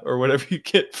diphtheria or whatever you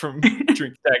get from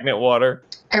drink stagnant water.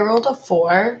 I rolled a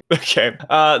 4. Okay.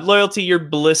 Loyalty, you're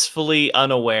blissfully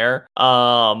unaware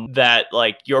that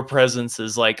like your presence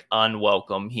is like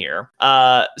unwelcome here.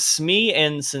 Smee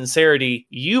and Sincerity,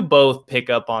 you both pick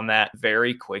up on that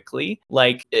very quickly.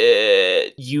 Like,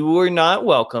 you are not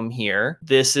welcome here.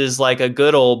 This is like a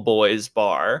good old boys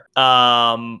bar.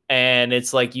 And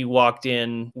it's like you walked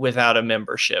in without a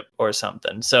membership or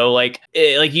something. So like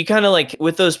you kind of like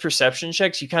with those perception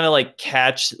checks, you kind of like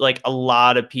catch like a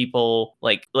lot of people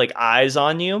like eyes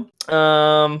on you.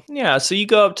 Yeah, so you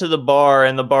go up to the bar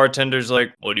and the bartender's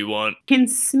like, what do you want? Can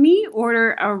Smee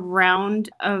order a round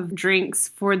of drinks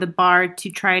for the bar to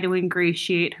try to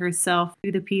ingratiate herself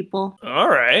to the people? All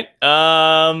right.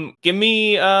 Give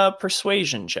me a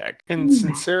persuasion check. Can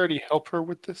Sincerity help her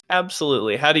with this?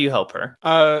 Absolutely. How do you help her?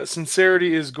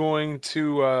 Sincerity is going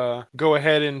to go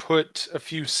ahead and put a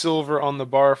few silver on the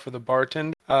bar for the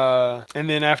bartender. And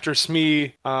then after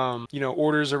Smee,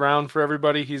 orders around for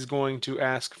everybody, he's going to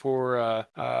ask for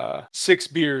 6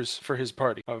 beers for his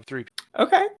party of 3 people.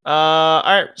 Okay. All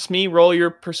right. Smee, roll your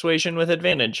persuasion with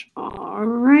advantage. All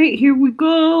right, here we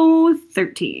go.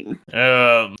 13.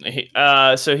 So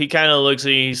he kind of looks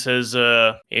at you, he says,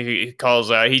 he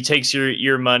calls out, he takes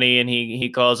your money and he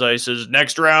calls out, he says,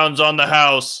 next round's on the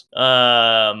house.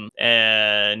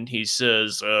 And he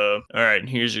says, all right,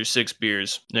 here's your 6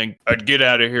 beers. Then I'd get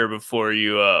out of here before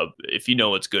you, if you know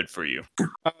what's good for you.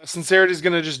 Sincerity's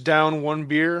going to just down 1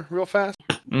 beer real fast.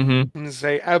 Mm-hmm. And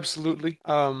say, absolutely.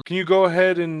 Can you go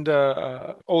ahead and,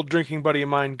 old drinking buddy of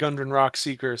mine, Gundren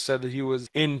Rockseeker, said that he was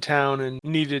in town and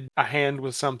needed a hand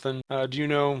with something. Do you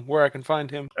know where I can find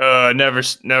him?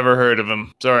 Never heard of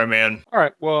him. Sorry, man. All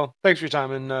right, well, thanks for your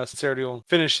time, and Sincerity will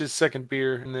finish his 2nd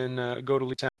beer and then go to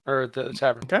the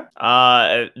tavern. Okay.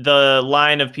 The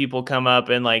line of people come up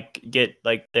and like get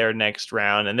like their next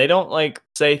round, and they don't like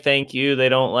say thank you. They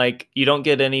don't like, you don't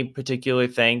get any particular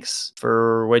thanks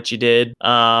for what you did.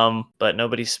 But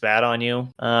nobody spat on you.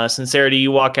 Sincerity,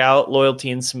 you walk out.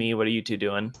 Loyalty and Smee, what are you two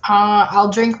doing? I'll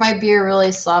drink my beer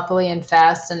really sloppily and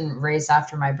fast and race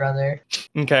after my brother.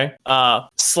 Okay.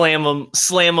 Slam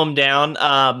them down.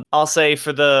 I'll say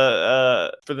for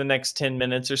the next 10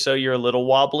 minutes or so, you're a little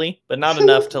wobbly, but not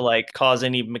enough to like cause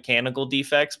any mechanical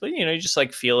defects. But you just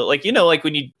like feel it, like like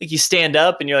when you stand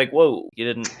up and you're like, whoa, you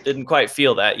didn't quite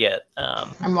feel that yet.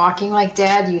 I'm walking like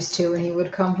Dad used to when he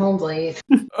would come home late.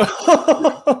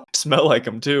 Smell like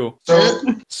him too.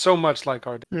 So much like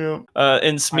our dad. Yeah.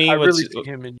 And Smee, I really see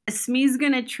him in. Smee's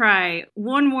gonna try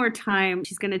one more time.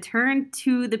 She's gonna turn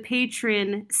to the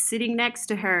patron sitting next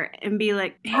to her and be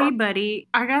like, hey buddy,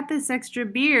 I got this extra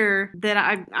beer that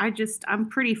I'm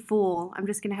pretty full. I'm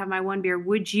just gonna have my 1 beer.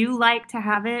 Would you like to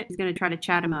have it? He's gonna try to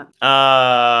chat him up.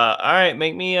 All right,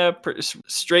 make me a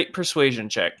straight persuasion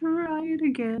check. Try it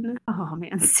again. Oh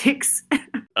man, 6.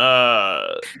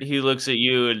 He looks at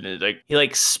you and he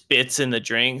spits in the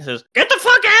drink, says, get the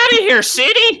fuck out of here,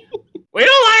 city! We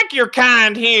don't like your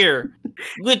kind here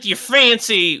with your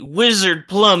fancy wizard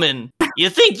plumbing. You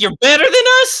think you're better than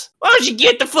us? Why don't you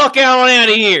get the fuck out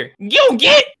of here? Yo,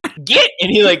 get,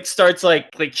 and he starts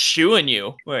shooing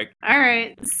you. All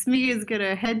right, Smee is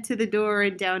gonna head to the door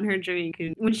and down her drink.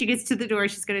 And when she gets to the door,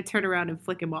 she's gonna turn around and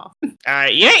flick him off. All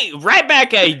right, yay! Right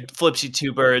back at you, flips you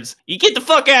 2 birds. You get the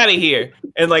fuck out of here.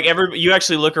 And you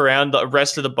actually look around. The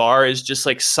rest of the bar is just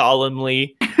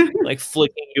solemnly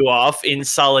flicking you off in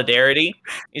solidarity.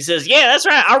 He says, yeah, that's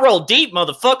right. I roll deep,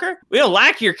 motherfucker. We don't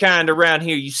like your kind around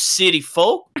here, you city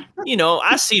folk.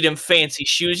 I see them fancy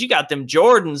shoes. You got them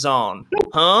Jordans on.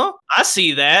 Huh? I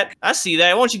see that. Why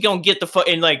don't you go and get the fuck...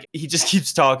 And he just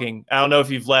keeps talking. I don't know if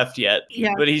you've left yet.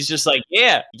 Yeah. But he's just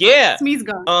yeah. Smee's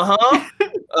gone.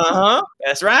 Uh-huh.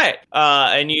 That's right.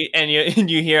 And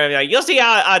you hear him you'll see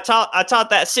I taught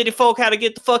that city folk how to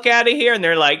get the fuck out of here, and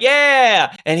they're like,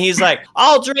 yeah. And he's like,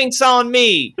 all drinks on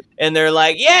me. And they're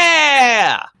like,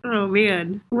 yeah. Oh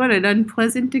man, what an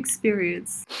unpleasant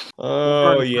experience.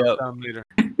 Oh yeah.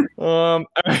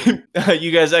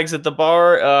 You guys exit the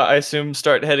bar. I assume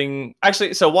start heading.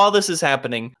 Actually, so while this is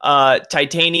happening,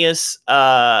 Titanius,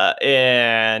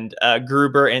 and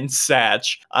Gruber and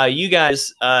Satch, you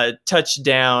guys touch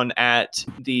down at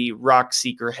the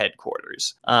Rockseeker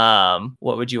headquarters.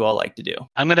 What would you all like to do?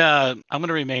 I'm gonna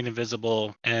remain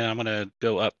invisible, and I'm gonna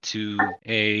go up to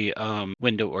a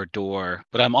window or door.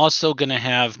 But I'm also gonna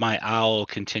have my owl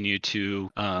continue to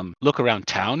look around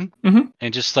town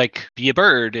and just like be a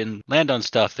bird and land on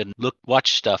stuff and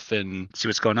watch stuff and see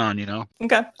what's going on.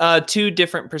 Okay. 2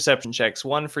 different perception checks,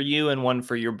 one for you and one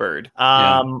for your bird.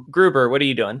 Yeah. Gruber, what are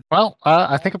you doing? Well,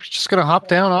 I think I'm just gonna hop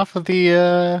down off of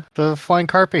the flying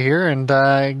carpet here and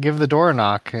give the door a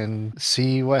knock and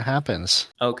see what happens.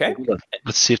 Okay.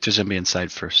 Let's see if there's anybody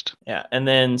inside first. Yeah. And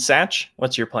then Satch,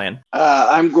 what's your plan?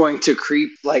 I'm going to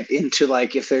creep into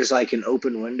if there's an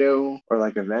open window or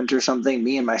a vent or something.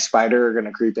 Me and my spider are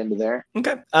gonna creep into there.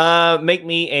 Okay. Make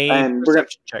me a And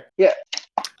perception check. Yeah.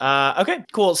 Okay,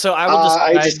 cool. So I will just.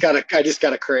 I just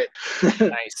got a crit.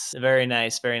 Nice, very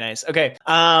nice, very nice. Okay,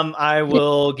 I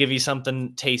will give you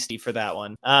something tasty for that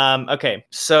one. Okay,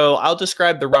 so I'll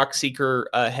describe the Rockseeker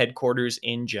headquarters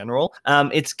in general.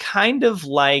 It's kind of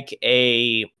like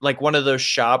one of those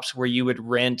shops where you would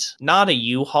rent not a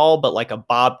U-Haul, but a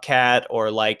Bobcat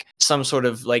or some sort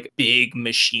of big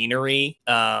machinery.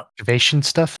 Excavation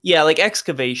stuff. Yeah,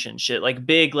 excavation shit,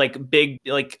 big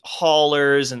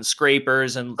haulers and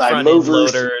scrapers and front end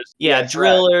movers. loaders. Yeah,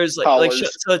 drillers. right.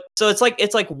 So it's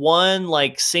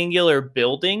one singular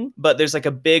building, but there's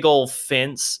a big old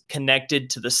fence connected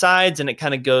to the sides, and it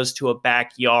kind of goes to a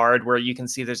backyard where you can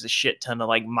see there's a shit ton of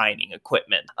mining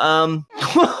equipment.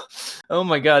 Oh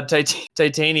my god,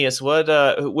 Titanius,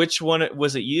 which one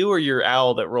was it, you or your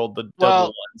owl that rolled the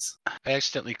double ones? I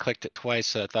accidentally clicked it twice,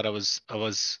 so I thought I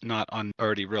was not on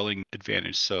already rolling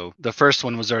advantage. So the first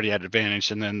one was already at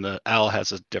advantage, and then the owl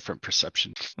has a different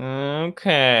perception.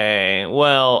 Okay.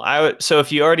 Well, so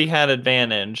if you already had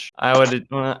advantage, I would.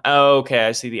 Okay,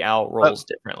 I see the owl rolls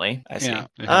differently. I see. Yeah,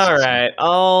 All right.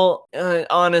 I'll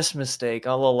honest mistake.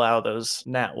 I'll allow those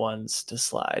nat ones to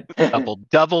slide.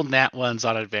 Double nat ones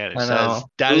on advantage. I know.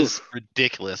 That is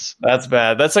ridiculous. That's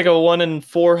bad. That's a 1 in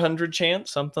 400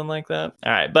 chance, something like that.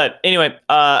 All right, but anyway,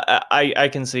 I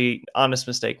can see honest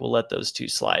mistake. We'll let those 2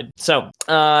 slide. So,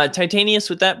 Titanius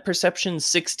with that perception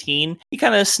 16, you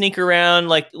kind of sneak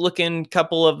around, looking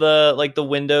couple of the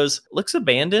windows. Looks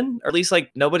abandoned, or at least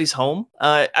nobody's home.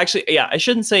 Actually, yeah, I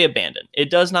shouldn't say abandoned. It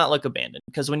does not look abandoned,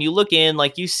 because when you look in,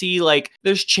 you see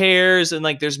there's chairs and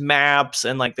there's maps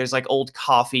and there's old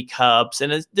coffee cups,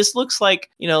 and this looks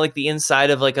the inside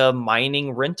of a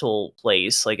mining rental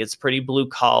place. It's pretty blue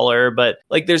collar, but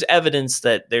there's evidence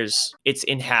that it's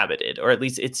inhabited, or at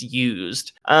least it's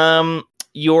used.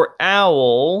 Your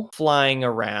owl flying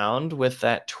around with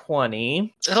that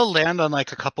 20. It'll land on a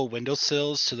couple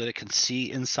windowsills so that it can see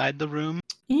inside the room.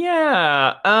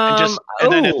 Yeah.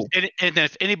 And then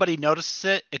if anybody notices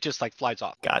it, it just flies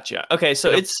off. Gotcha. Okay,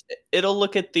 so it'll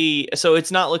look at so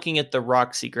it's not looking at the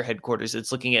Rockseeker headquarters.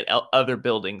 It's looking at other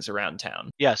buildings around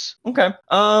town. Yes. Okay.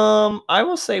 I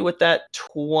will say with that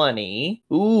 20.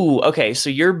 Ooh. Okay. So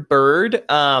your bird,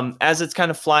 as it's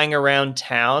kind of flying around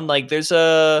town, there's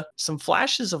some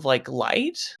flashes of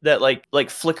light that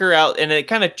flicker out, and it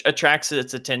kind of attracts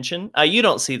its attention. You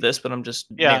don't see this, but I'm just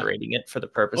narrating it for the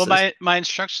purposes. Well, my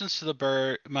instructions to the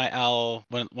bird, my owl,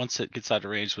 once it gets out of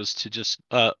range, was to just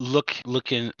look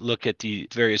at the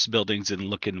various buildings and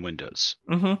look in windows.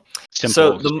 Mm-hmm.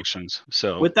 Simple instructions.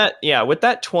 So with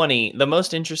that 20, the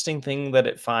most interesting thing that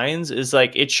it finds is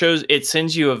it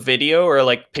sends you a video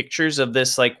or pictures of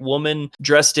this woman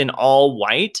dressed in all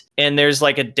white, and there's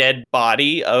a dead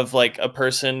body of a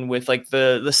person with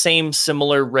the same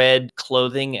similar red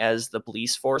clothing as the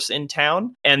police force in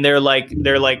town, and they're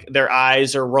their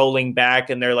eyes are rolling back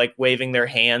and they're waving their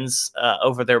hands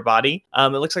over their body.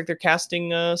 It looks like they're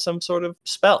casting some sort of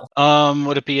spell.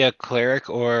 Would it be a cleric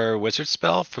or wizard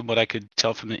spell, from what I could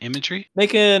tell from the imagery?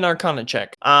 Make an Arcana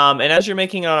check. And as you're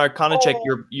making an Arcana check,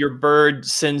 your bird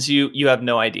sends you have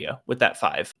no idea with that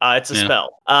 5. It's a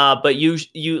spell. But you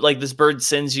this bird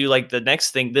sends you the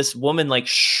next thing. This woman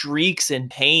shrieks in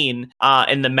pain,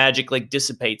 and the magic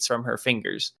dissipates from her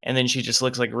fingers, and then she just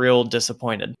looks real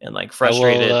disappointed and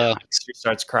frustrated. And, she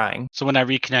starts crying. So when I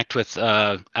reconnect with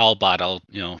Owlbot, I'll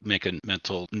make a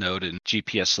mental note and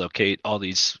GPS locate all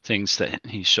these things that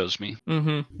he shows me.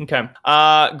 Mm-hmm. Okay.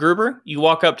 Gruber, you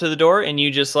walk up to the door and you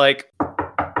just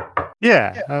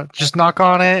Yeah, just knock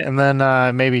on it and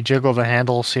then maybe jiggle the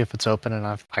handle, see if it's open, and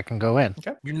I can go in.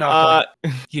 Okay. You knock.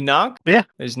 You knock? Yeah.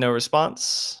 There's no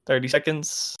response. 30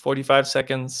 seconds, 45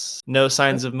 seconds, no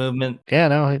signs of movement. Yeah,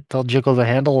 no, they'll jiggle the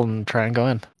handle and try and go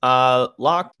in.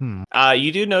 Lock.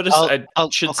 You do notice, I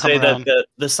should I'll say come that around.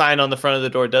 the sign on the front of the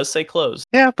door does say closed.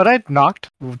 Yeah, but I knocked,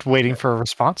 waiting for a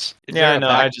response. Is Yeah, there a no,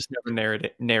 back- I just never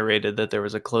narrated that there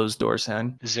was a closed door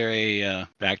sign. Is there a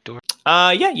back door?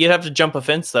 Yeah, you'd have to jump a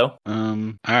fence though.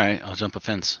 All right, I'll jump a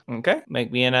fence. Okay,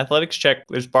 make me an athletics check.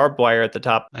 There's barbed wire at the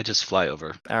top. I just fly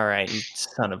over. All right, you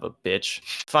son of a bitch.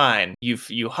 Fine,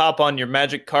 you hop on your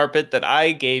magic carpet that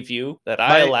I gave you, that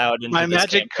I allowed into My this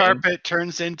magic campaign. carpet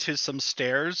turns into some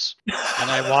stairs, and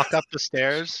I walk up the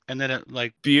stairs, and then it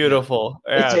like Beautiful.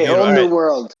 Yeah, It's a beautiful. whole All new right.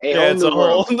 world. It's a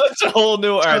whole. That's a whole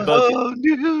new. All right, both. Oh,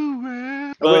 new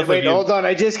world. Both Wait, of you. hold on.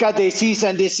 I just got the cease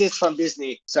and desist from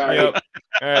Disney. Sorry. Yep.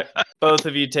 All right, both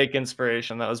of you take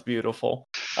inspiration. That was beautiful.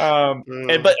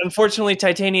 But unfortunately,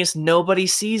 Titanius, nobody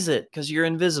sees it because you're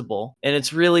invisible, and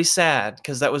it's really sad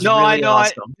because that was No, really I know.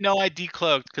 awesome. I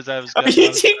decloaked because I was. Oh, Gonna, you I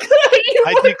was- declared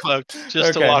I decloaked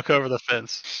just Okay. to walk over the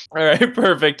fence. All right,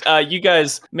 perfect. You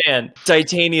guys, man,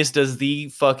 Titanius does the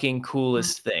fucking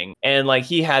coolest thing, and like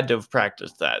he had to have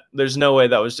practiced that. There's no way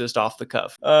that was just off the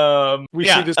cuff. We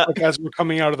yeah, see this like as we're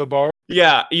coming out of the bar.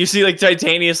 yeah. You see, like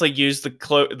Titanius, like use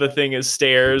the thing as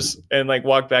stairs and like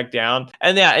walk back down,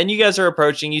 and yeah, and you guys are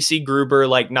approaching. You see Gruber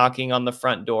like knocking on the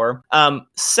front door.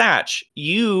 Satch,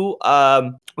 you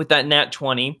with that nat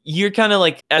 20, you're kind of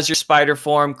like, as your spider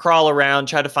form, crawl around,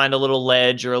 try to find a little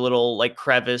ledge or a little like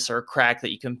crevice or crack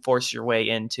that you can force your way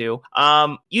into.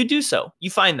 You do so. You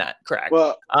find that crack.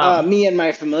 Well, me and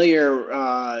my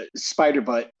familiar spider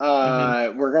butt,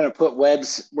 Mm-hmm. we're gonna put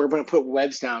webs. We're gonna put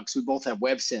webs down because we both have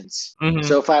web sense. Mhm.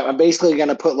 So if I'm basically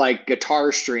gonna put like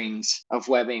guitar strings of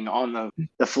webbing on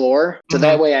the floor, so Mhm.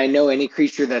 that way I know any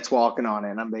creature that's walking on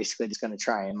it. I'm basically just gonna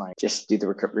try and like just do the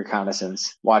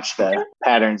reconnaissance, watch the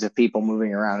patterns of people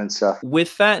moving around and stuff.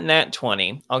 With that nat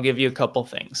 20, I'll give you a couple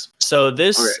things. So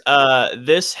this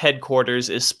this headquarters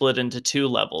is split into two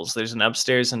levels. There's an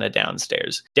upstairs and a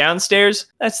downstairs. Downstairs,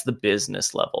 that's the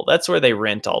business level. That's where they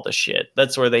rent all the shit.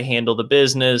 That's where they handle the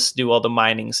business, do all the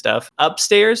mining stuff.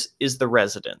 Upstairs is the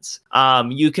residence.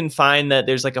 You can find that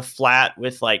there's like a flat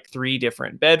with like 3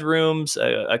 different bedrooms,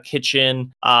 a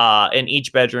kitchen, and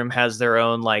each bedroom has their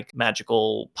own like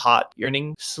magical pot,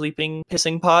 yearning, sleeping,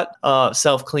 pissing pot,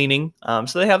 self-cleaning.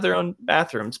 So they have their own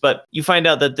bathrooms, but you find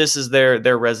out that this is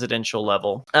their residential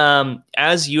level.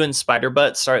 As you and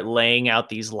Spiderbutt start laying out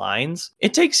these lines,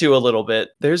 it takes you a little bit.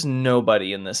 There's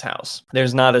nobody in this house.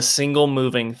 There's not a single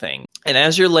moving thing. And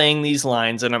as you're laying these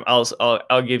lines, and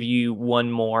I'll give you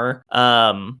one more.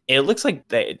 It looks like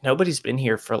nobody's been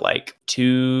here for like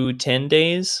 10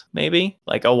 days, maybe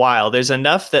like a while. There's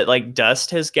enough that like dust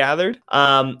has gathered.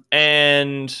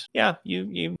 And yeah,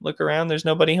 you look around. There's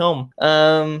nobody home.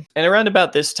 And around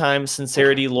about this time,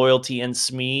 Sincerity, Loyalty, and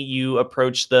Smee, you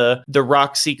approach the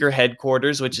Rock Seeker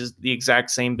headquarters, which is the exact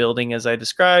same building as I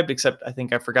described, except I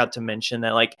think I forgot to mention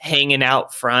that like hanging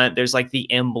out front, there's like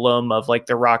the emblem of like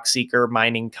the Rock Seeker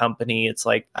mining company. It's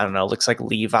like, I don't know, looks like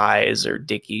Levi's or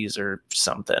Dickies or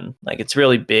something. Like it's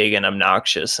really big and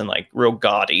obnoxious and like real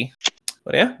gaudy.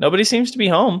 But yeah, nobody seems to be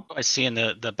home. I see in the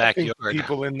I think backyard.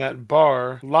 people in that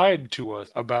bar lied to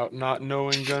us about not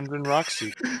knowing Guns and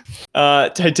Roxy.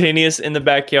 Titanius, in the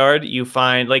backyard, you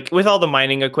find like with all the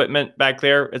mining equipment back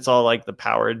there, it's all like the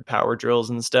power drills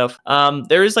and stuff.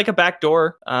 There is like a back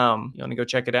door. You want to go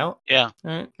check it out? Yeah,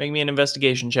 All right, make me an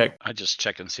investigation check. I just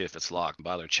check and see if it's locked.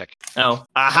 Bother checking. Oh,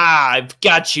 aha! I've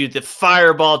got you. The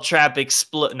fireball trap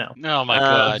explode. No, Oh my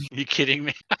god, you kidding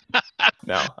me?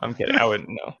 no, I'm kidding. I wouldn't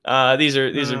know.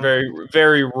 These are very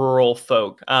very rural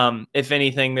folk. If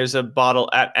anything, there's a bottle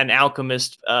at an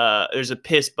alchemist. There's a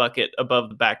piss bucket above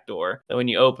the back door that when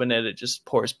you open it, it just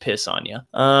pours piss on you.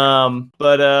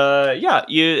 Yeah,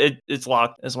 it's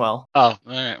locked as well. Oh, all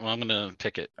right. Well, I'm gonna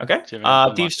pick it. Okay. See if I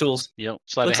can Thieves' tools. Yep.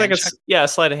 Slide Looks a like hand a check.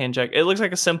 sleight of hand check. It looks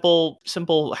like a simple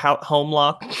home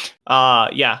lock.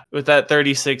 Yeah, with that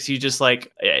 36, you just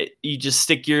like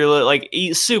stick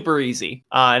your super easy,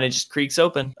 and it just creaks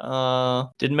open.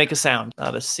 Didn't make a sound,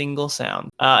 not a single sound,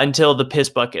 until the piss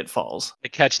bucket falls. I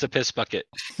catch the piss bucket.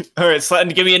 All right,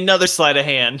 give me another sleight of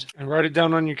hand. And write it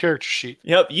down on your character sheet.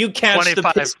 Yep, you catch 25.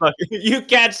 the piss bucket. You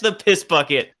catch the piss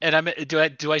bucket. And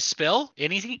do I spill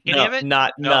anything? Any No, of it?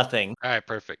 not No. nothing. All right,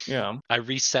 perfect. Yeah. I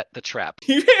reset the trap.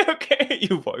 Okay.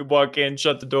 You walk in,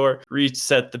 shut the door,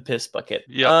 reset the piss bucket.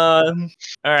 Yep. All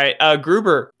right.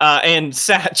 Gruber and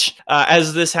Satch.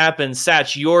 As this happens,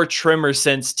 Satch, your tremor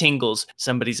sense tingles angles,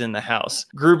 somebody's in the house.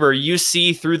 Gruber, you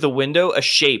see through the window a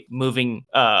shape moving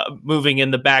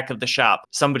in the back of the shop.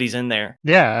 Somebody's in there.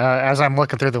 Yeah, as I'm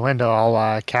looking through the window,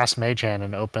 I'll cast Mage Hand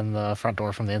and open the front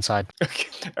door from the inside. Okay.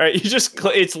 All right,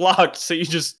 it's locked, so you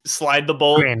just slide the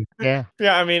bolt. Yeah.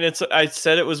 Yeah, I mean, I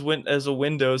said it was as a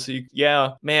window, so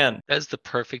man. That's the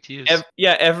perfect use.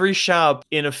 Every shop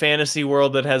in a fantasy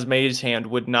world that has Mage Hand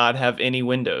would not have any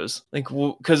windows, like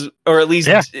or at least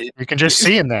you can just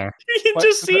see in there. You can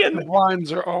just see in the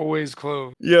blinds are always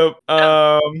closed. Yep.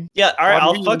 Yeah. All right.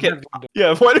 I'll fuck it.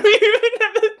 Yeah. Why do we even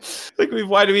have it? Like,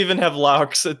 why do we even have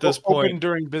locks at this point? Open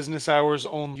during business hours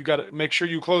only. You got to make sure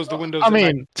you close the windows. I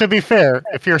mean, to be fair,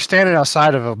 if you're standing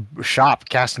outside of a shop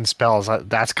casting spells,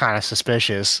 that's kind of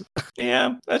suspicious.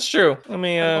 Yeah, that's true. I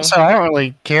mean, so I don't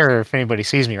really care if anybody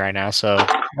sees me right now. So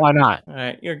why not? All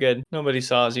right, you're good. Nobody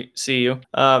see you.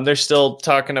 They're still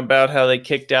talking about how they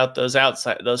kicked out those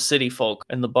city folk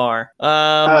in the bar.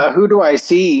 Who do I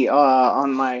see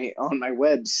on my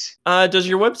webs? Does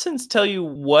your web sense tell you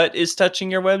what is touching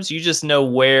your webs? You just know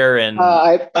where and.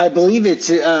 I believe it's.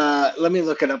 Let me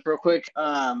look it up real quick.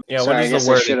 Yeah, sorry, what is the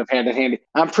word? I should have had it handy.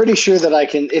 I'm pretty sure that I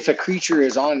can. If a creature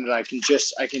is on it, I can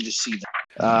just see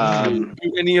them.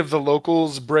 Do any of the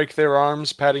locals break their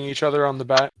arms, patting each other on the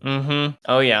back? Mm-hmm.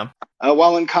 Oh yeah.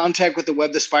 While in contact with the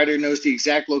web, the spider knows the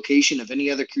exact location of any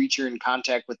other creature in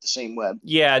contact with the same web.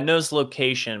 Yeah, it knows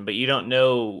location, but you don't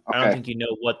know. Okay. I don't think you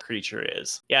know what the creature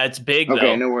is. Yeah, it's big though.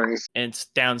 Okay, no worries. And it's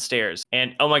downstairs.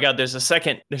 And oh my god, there's a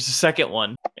second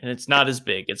one, and it's not as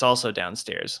big. It's also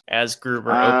downstairs as Gruber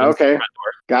opens the front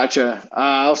door. Gotcha.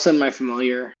 I'll send my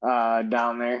familiar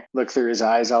down there. Look through his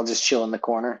eyes. I'll just chill in the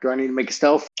corner. Do I need to make a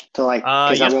stealth to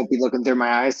because I won't be looking through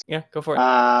my eyes? Yeah, go for it.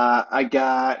 I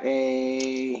got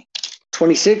a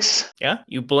 26. Yeah,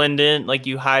 you blend in, like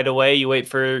you hide away. You wait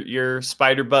for your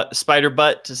spider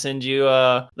butt to send you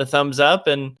the thumbs up,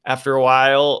 and after a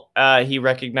while, he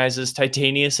recognizes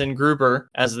Titanius and Gruber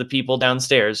as the people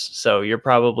downstairs. So you're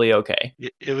probably okay.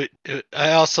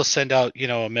 I also send out,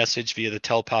 a message via the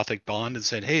telepathic bond and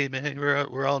said, "Hey man,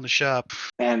 we're all in the shop."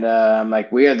 And I'm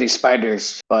like, "We are the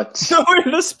spiders, but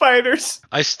we're the spiders."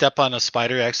 I step on a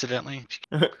spider accidentally.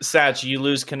 Satch, you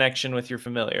lose connection with your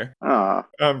familiar. Oh,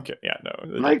 yeah, no.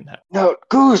 No,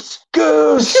 goose.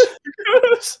 Goose.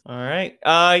 All right.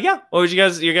 Yeah. What would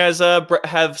you guys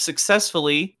have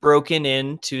successfully broken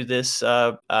into this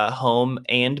home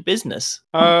and business?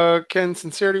 Can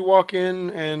Sincerity walk in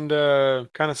and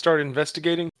kind of start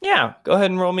investigating? Yeah. Go ahead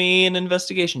and roll me an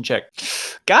investigation check.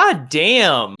 God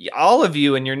damn. All of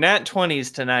you in your nat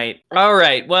 20s tonight. All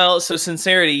right. Well, so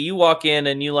Sincerity, you walk in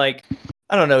and you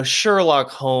I don't know, Sherlock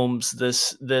Holmes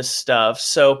this stuff.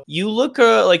 So you look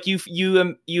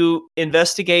you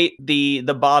investigate the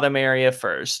bottom area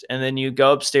first, and then you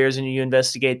go upstairs and you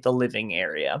investigate the living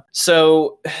area.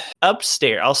 So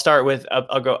upstairs, I'll start with up.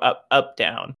 I'll go up,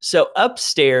 down. So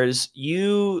upstairs,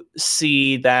 you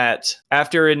see that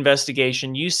after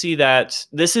investigation, you see that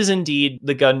this is indeed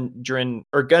the Gundren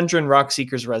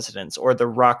Rockseeker's residence, or the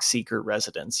Rockseeker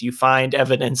residence. You find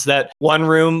evidence that one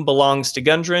room belongs to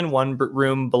Gundren, one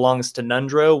room belongs to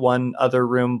Nundro, one other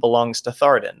room belongs to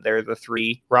Tharden. They're the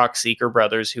three Rockseeker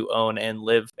brothers who own and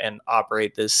live and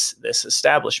operate this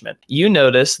establishment. You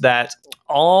notice that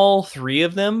all three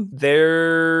of them,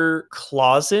 their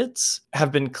closets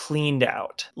have been cleaned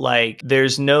out. Like,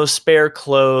 there's no spare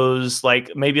clothes,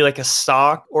 like maybe like a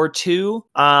sock or two.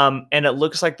 And it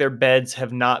looks like their beds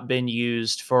have not been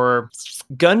used for...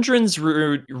 Gundren's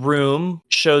room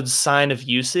showed sign of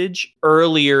usage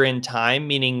earlier in time,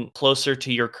 meaning closer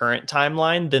to your current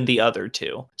timeline than the other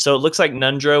two. So it looks like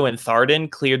Nundro and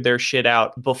Tharden cleared their shit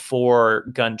out before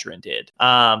Gundren did,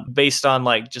 based on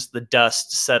just the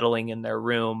dust settling in their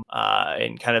room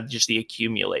and kind of just the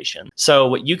accumulation. So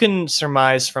what you can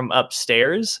surmise from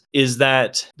upstairs is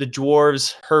that the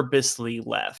dwarves purposely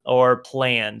left or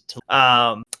planned to,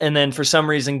 and then for some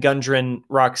reason Gundren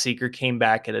Rockseeker came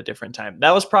back at a different time.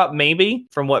 That was maybe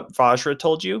from what Vajra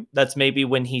told you. That's maybe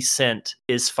when he sent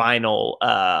his final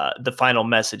the final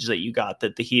message that you got,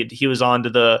 that he was on to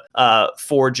the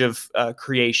Forge of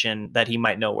Creation, that he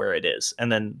might know where it is,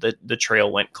 and then the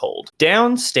trail went cold.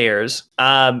 Downstairs,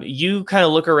 you kind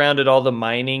of look around at all the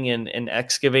mining and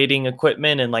excavating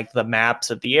equipment and the maps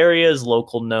of the areas,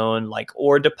 local known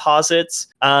ore deposits.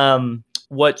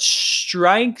 what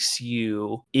strikes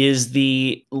you is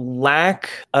the lack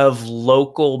of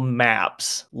local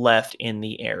maps left in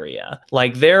the area.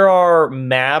 Like there are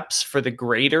maps for the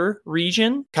greater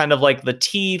region, kind of like the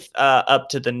Teeth up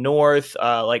to the north,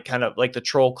 like kind of like the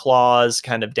Troll Claws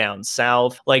kind of down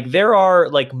south. Like there are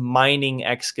like mining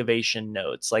excavation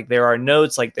notes. Like there are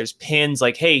notes, like there's pins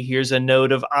like, hey, here's a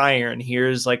node of iron,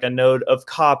 here's like a node of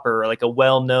copper, like a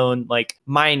well-known like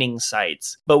mining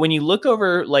sites. But when you look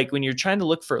over, like when you're trying to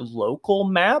look for local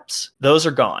maps, those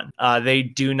are gone. They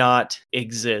do not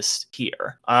exist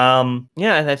here.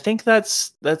 Yeah, and I think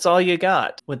that's all you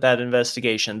got with that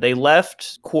investigation. They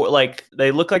left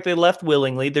they look like they left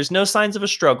willingly. There's no signs of a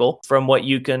struggle from what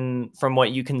you can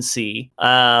see.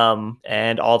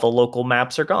 And all the local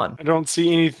maps are gone. I don't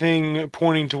see anything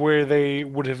pointing to where they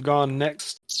would have gone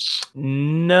next.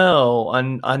 No,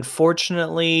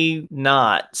 unfortunately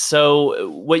not. So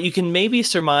what you can maybe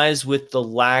surmise with the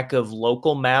lack of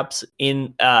local maps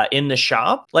in the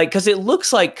shop, like, because it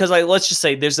looks like, let's just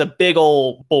say there's a big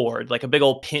old board, like a big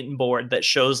old pin board that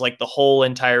shows like the whole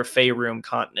entire Faerun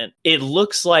continent. It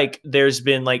looks like there's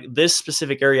been like this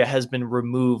specific area has been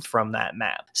removed from that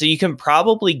map. So you can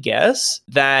probably guess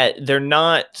that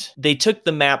they took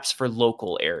the maps for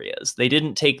local areas. They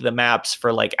didn't take the maps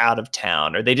for like out of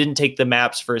town, or they didn't take the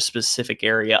maps for a specific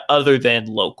area other than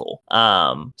local.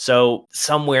 So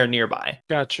somewhere nearby.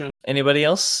 Gotcha. Anybody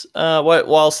else?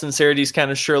 While Sincerity's kind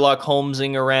of Sherlock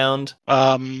Holmesing around.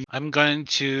 I'm going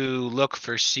to look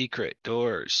for secret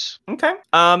doors. Okay.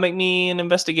 Make me an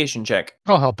investigation check.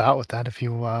 I'll help out with that if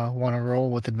you want to roll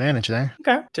with advantage there.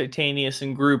 Okay. Titanius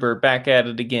and Gruber back at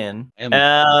it again.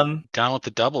 Down with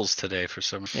the doubles today for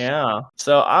some. Yeah.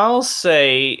 So I'll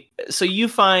say. So you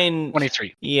find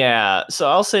 23. Yeah. So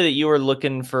I'll say that you are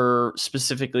looking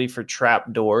specifically for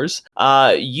trap doors.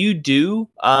 You do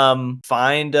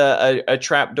find a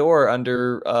trap door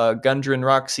under Gundren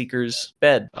Rockseeker's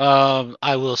bed.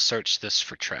 I will search this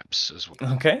for traps as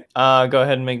well. Okay. Go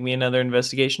ahead and make me another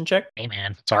investigation check. Hey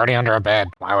man, it's already under a bed.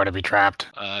 Why would it be trapped?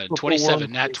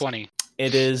 27, nat 20.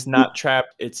 It is not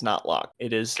trapped. It's not locked.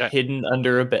 It is hidden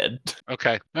under a bed.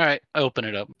 Okay. All right. I open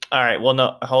it up. All right. Well,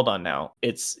 no, hold on now.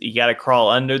 You got to crawl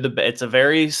under the bed. It's a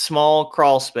very small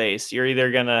crawl space. You're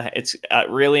either it's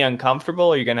really uncomfortable,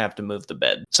 or you're going to have to move the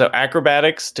bed. So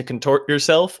acrobatics to contort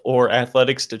yourself, or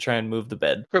athletics to try and move the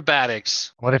bed.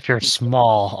 Acrobatics. What if you're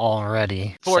small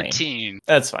already? 14. Same.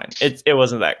 That's fine. It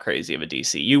wasn't that crazy of a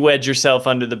DC. You wedge yourself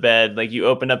under the bed. Like you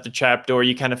open up the trap door.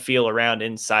 You kind of feel around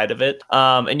inside of it.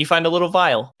 And you find a little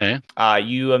vial. Okay.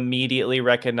 You immediately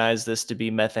recognize this to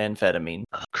be methamphetamine.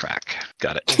 Crack.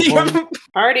 Got it.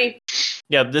 Party.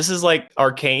 Yeah, this is like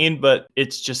arcane, but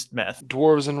it's just meth.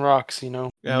 Dwarves and rocks, you know.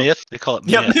 Yep. Myth? They call it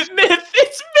myth. Yeah, myth.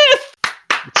 It's myth.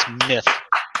 It's myth.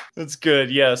 That's good.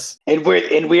 Yes. And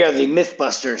we are the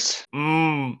Mythbusters.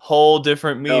 Whole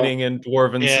different meaning in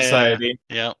Dwarven society.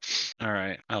 Yeah. All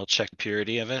right. I'll check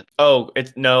purity of it. Oh,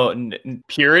 it's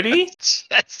purity?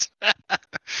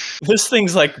 This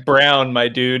thing's like brown, my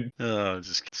dude. Oh,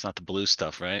 it's not the blue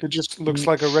stuff, right? It just looks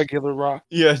like a regular rock.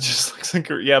 Yeah, it just looks like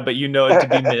but you know it to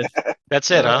be myth. That's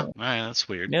it, huh? All right, that's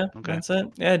weird. Yeah, okay. That's it.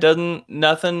 Yeah,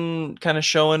 nothing kind of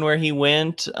showing where he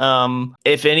went.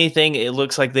 If anything, it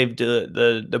looks like they've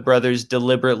the brothers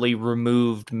deliberately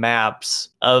removed maps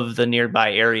of the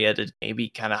nearby area to maybe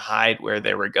kind of hide where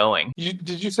they were going.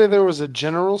 Did you say there was a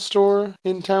general store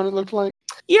in town, it looked like?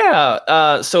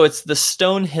 Yeah, so it's the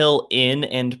Stonehill Inn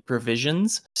and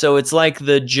Provisions. So it's like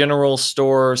the general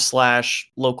store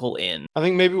 / local inn. I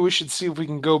think maybe we should see if we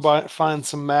can go find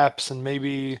some maps and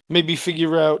maybe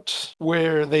figure out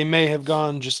where they may have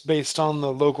gone just based on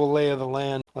the local lay of the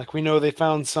land. Like we know they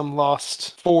found some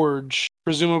lost forge,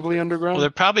 presumably underground. Well, they're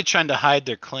probably trying to hide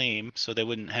their claim, so they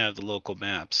wouldn't have the local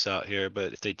maps out here.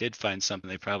 But if they did find something,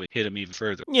 they probably hit them even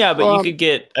further. Yeah, but you could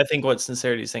get, I think what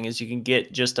Sincerity's saying is you can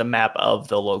get just a map of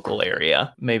the local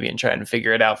area, maybe, and try and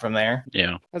figure it out from there.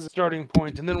 Yeah. As a starting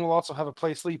point, and then we'll also have a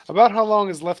place to sleep. About how long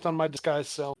is left on my disguise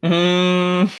cell?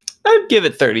 I'd give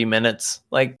it 30 minutes.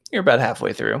 Like, you're about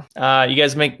halfway through. You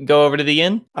guys go over to the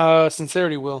inn?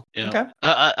 Sincerity will. Yeah. Okay.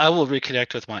 I will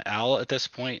reconnect with my owl at this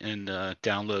point and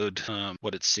download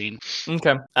what it's seen.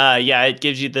 Okay. Yeah, it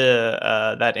gives you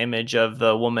that image of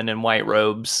the woman in white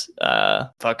robes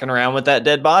fucking around with that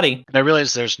dead body. And I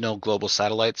realize there's no global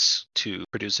satellites to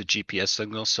produce a GPS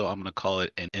signal, so I'm going to call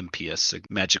it an MPS,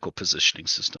 magical positioning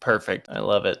system. Perfect. I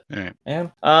love it. All right. Yeah.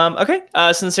 Okay.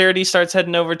 Sincerity starts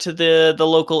heading over to the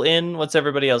local inn. in. What's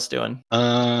everybody else doing?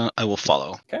 I will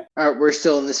follow. We're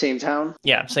still in the same town.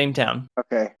 Yeah, same town.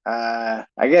 Okay.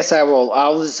 I guess I will.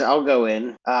 I'll go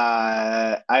in.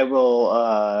 I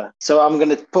will. So I'm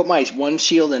gonna put my one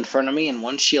shield in front of me and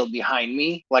one shield behind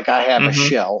me, like I have a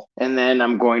shell, and then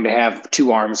I'm going to have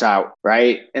two arms out,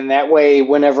 right? And that way,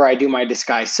 whenever I do my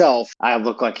disguise self, I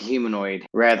look like a humanoid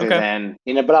rather than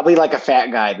But I'll be like a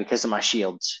fat guy because of my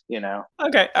shields.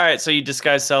 Okay. All right. So you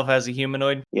disguise self as a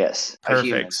humanoid. Yes. A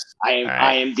human. Perfect. I am. All right.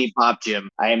 I am the Bob Jim.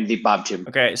 I am the Bob Jim.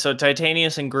 Okay. So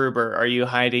Titanius and Gruber, are you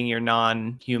hiding your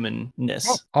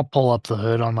non-humanness? I'll pull up the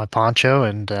hood on my poncho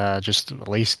and just at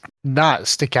least not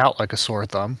stick out like a sore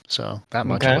thumb. So that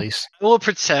much at least. I will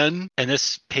pretend, and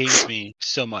this pains me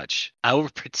so much, I will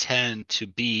pretend to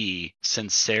be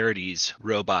Sincerity's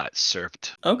robot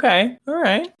servant. Okay. All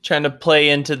right. Trying to play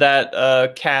into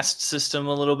that caste system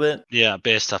a little bit. Yeah,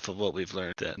 based off of what we've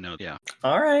learned. Yeah.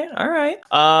 All right.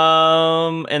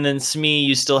 And then Smee,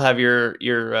 you still have your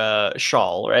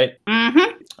shawl, right?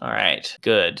 Mm-hmm. All right,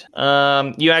 good.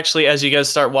 You actually, as you guys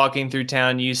start walking through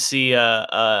town, you see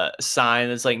a sign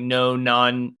that's like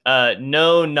non-humans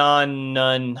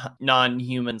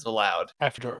allowed.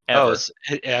 After. Ever.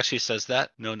 It actually says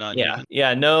that? No non-human?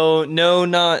 Yeah, no,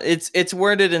 not. It's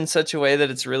worded in such a way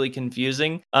that it's really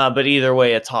confusing. But either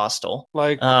way, it's hostile.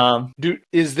 Like,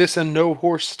 is this a no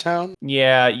horse town?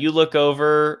 Yeah, you look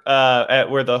over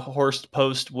at where the horse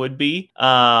post would be.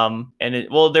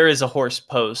 There is a horse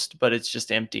post, but it's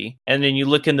just empty. And then you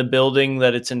look in the building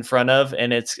that it's in front of,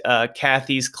 and it's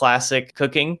Kathy's Classic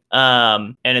Cooking.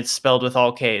 And it's spelled with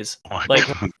all K's. Oh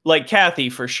like Kathy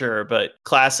for sure, but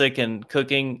Classic and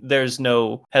Cooking, has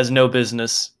no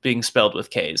business being spelled with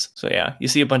K's. So yeah, you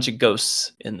see a bunch of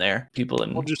ghosts in there. People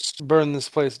in. We'll just burn this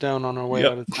place down on our way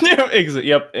out of town.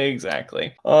 Yep,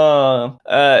 exactly.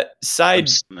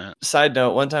 Side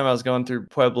note, one time I was going through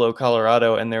Pueblo,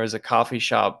 Colorado, and there was a coffee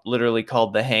shop literally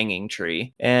called The Hanging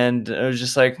Tree. And I was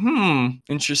just like,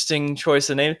 interesting choice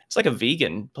of name. It's like a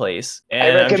vegan place.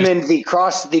 And I recommend the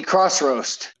cross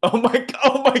roast. Oh my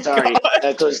god. Sorry,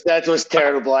 that was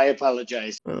terrible. I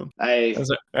apologize. All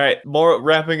right, more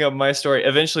wrapping up my story.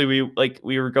 Eventually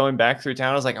we were going back through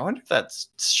town. I was like, I wonder if that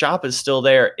shop is still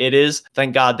there. It is.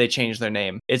 Thank God they changed their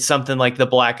name. It's something like the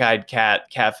Black Eyed Cat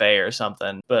Cafe or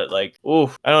something. But like,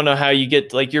 I don't know how you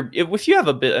get like if you have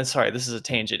a bit. Sorry, this is a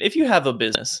tangent. If you have a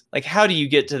business, like how do you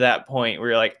get to that point where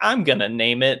you're like, I'm gonna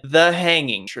name it The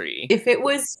Hanging Tree? If it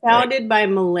was founded by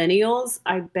millennials,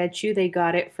 I bet you they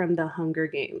got it from the Hunger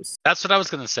Games. That's what I was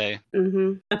gonna say.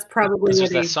 Mm-hmm. That's probably There's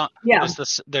that song. Yeah.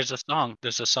 There's a song.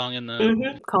 There's a song in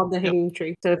the called The Hanging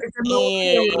Tree. So if it's a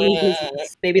millennial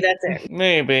business, maybe that's it.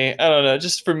 Maybe. I don't know.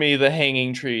 Just for me, The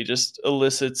Hanging Tree just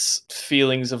elicits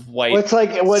feelings of white. It's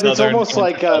almost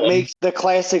like makes the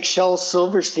classic Shel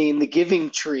Silverstein, The Giving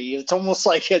Tree. It's almost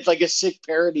like it's like a sick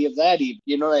parody of that.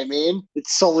 You know what I mean? It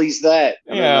sullies that.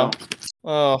 Yeah.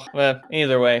 Oh, well,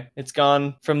 either way, it's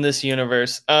gone from this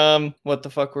universe. What the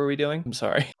fuck were we doing? I'm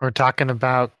sorry. We're talking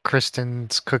about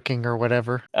Kristen's cooking or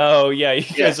whatever. Oh yeah,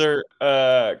 you guys are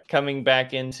coming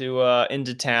back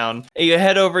into town. You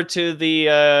head over to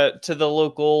the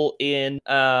local inn.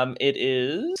 It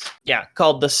is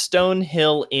called the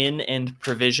Stonehill Inn and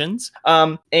Provisions.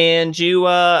 And you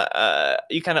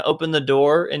kind of open the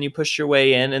door and you push your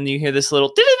way in, and you hear this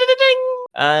little ding.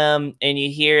 And you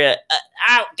hear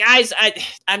guys,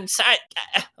 I'm sorry.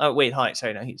 Oh wait, hi.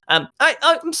 Sorry, no, he's. I'm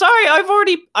sorry. I've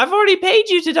already paid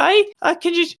you today.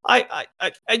 Can you?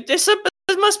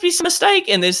 There must be some mistake.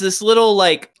 And there's this little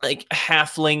like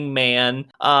halfling man,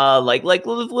 with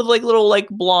little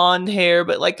blonde hair,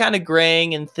 but like kind of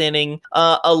graying and thinning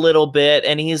a little bit,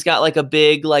 and he's got like a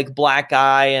big like black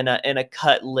eye and a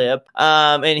cut lip.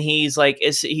 And he's like,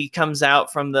 he comes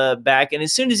out from the back, and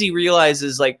as soon as he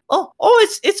realizes like,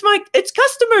 it's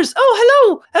customers.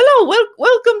 Oh, hello,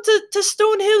 welcome to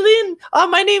Stonehill Inn.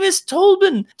 My name is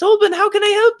Tolbin. Tolbin, how can I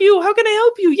help you?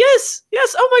 Yes.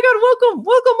 Oh my God,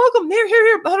 welcome. Here.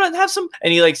 Hold on, have some.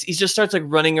 And he just starts like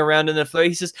running around in the floor.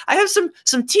 He says, I have some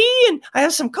tea and I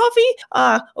have some coffee.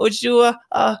 Would you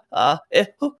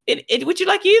would you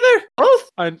like either?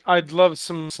 Both? I'd love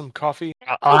some coffee.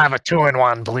 I'll have a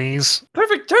 2-in-1, please.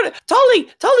 Perfect. Turn it. Tully,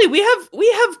 we have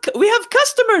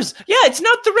customers. Yeah, it's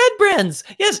not the red brands.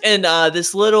 Yes, and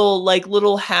this little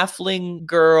halfling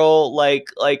girl,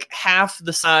 like half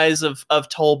the size of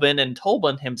Tolbin, and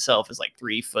Tolbin himself is like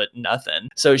 3 foot nothing.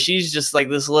 So she's just like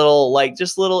this little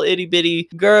itty bitty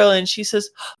girl, and she says,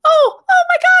 "Oh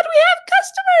my God, we have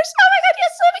customers! Oh my God,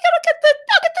 yes, let me go get the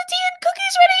tea and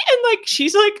cookies ready, and like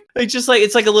she's like just like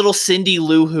it's like a little Cindy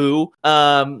Lou Who,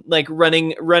 like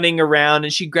running around,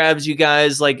 and she grabs you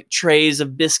guys like trays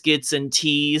of biscuits and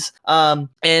teas. And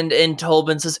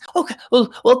Tolbin says, "Okay,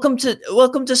 well, welcome to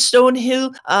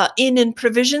Stonehill Inn and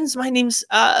Provisions. My name's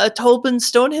Tolbin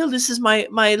Stonehill. This is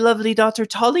my lovely daughter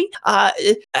Tolly.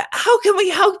 How can we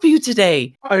help you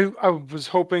today?" I was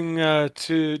hoping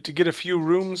to get a few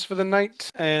rooms for the night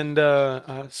and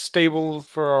a stable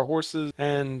for our horses,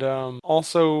 and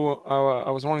also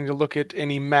I was wanting to look at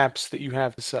any maps that you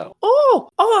have to sell. Oh,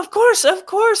 of course.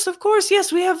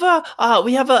 Yes, we have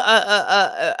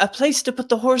a place to put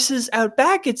the horses out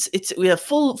back. We have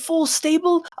full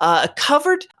stable,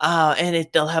 covered, and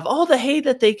they'll have all the hay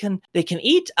that they can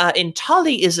eat. And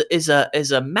Tolly is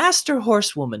a master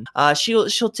horsewoman.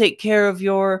 She'll take care of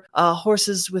your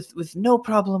horses with no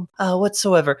problem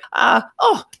whatsoever.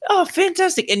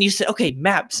 Fantastic. And you said, okay,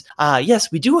 maps.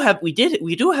 Yes, we do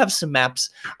have some maps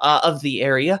of the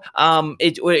area. Are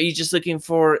you just looking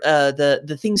for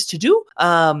the things to do?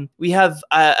 We have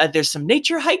there's some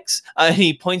nature hikes.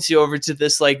 He points you over to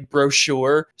this like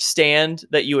brochure stand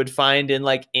that you would find in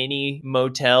like any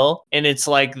motel, and it's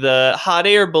like the hot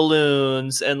air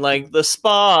balloons and like the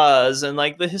spas and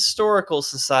like the historical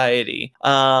society.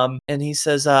 And he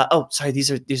says, "Oh, sorry,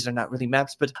 these are not really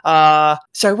maps, but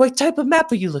sorry, what type of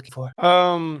map are you looking for?"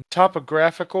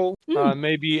 Topographical,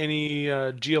 maybe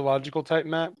any geological type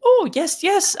map. Oh,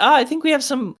 yes. I think we have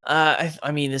some.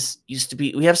 I mean, this used to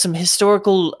be. We have some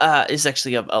historical. Is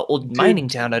actually a old mining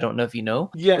town. I don't know if you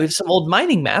know. Yeah. We have some old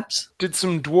mining maps. Did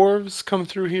some dwarves come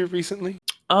through here recently?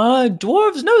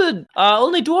 Dwarves? No, the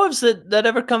only dwarves that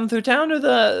ever come through town are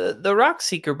the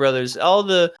Rockseeker brothers. All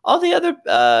the other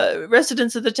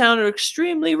residents of the town are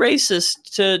extremely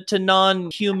racist to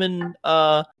non-human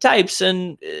types,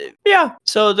 and yeah,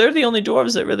 so they're the only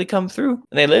dwarves that really come through,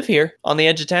 and they live here on the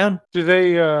edge of town. Do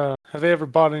they have they ever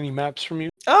bought any maps from you?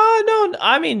 No.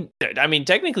 I mean,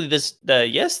 technically,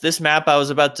 this map I was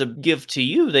about to give to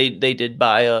you, they did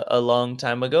buy a long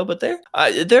time ago, but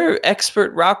they're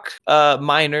expert rock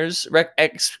miners,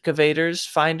 excavators,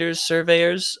 finders,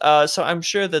 surveyors. So I'm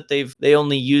sure that they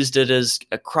only used it as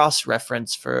a cross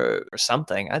reference for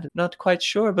something. I'm not quite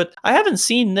sure, but I haven't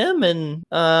seen them. And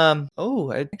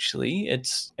actually,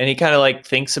 it's, and he kind of like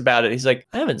thinks about it. He's like,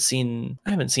 I haven't seen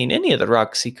any of the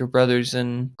Rockseeker brothers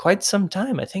in quite some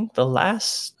time. I think the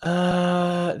last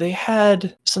they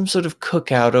had some sort of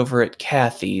cookout over at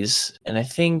Kathy's, and I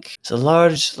think it's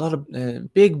a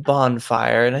big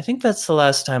bonfire, and I think that's the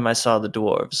last time I saw the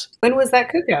dwarves. When was that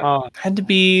cookout? Had to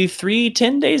be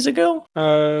 10 days ago.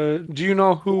 Do you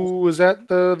know who was at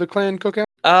the clan cookout?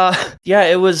 Yeah,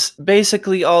 it was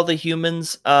basically all the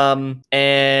humans,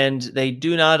 and they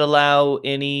do not allow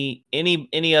any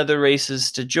other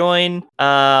races to join,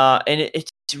 and it's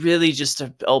really just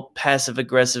a passive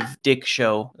aggressive dick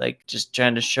show, like just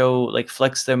trying to show, like,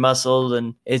 flex their muscle,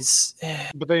 and it's.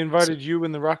 But they invited you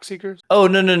and the Rockseekers? Oh,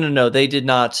 no, they did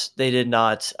not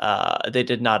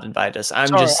invite us. I'm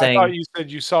just saying. I thought you said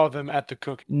you saw them at the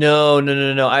cookout. No.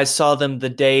 I saw them the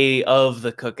day of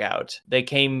the cookout. They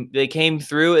came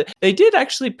through. They did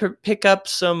actually pick up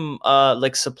some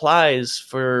like supplies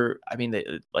for. I mean,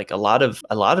 like a lot of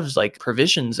like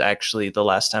provisions. Actually, the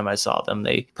last time I saw them,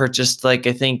 they purchased like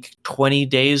I think 20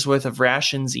 days worth of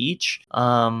rations each.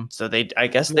 So I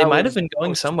guess they might have been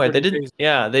going somewhere. They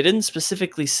didn't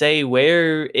specifically say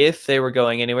where, if they were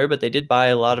going anywhere, but they did buy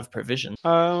a lot of provisions.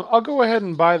 I'll go ahead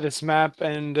and buy this map.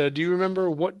 And do you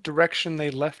remember what direction they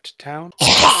left town?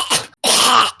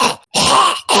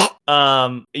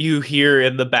 You hear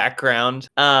in the background,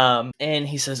 and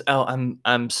he says, "Oh,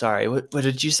 I'm sorry. What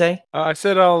did you say?" I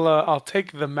said I'll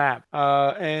take the map.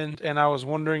 And I was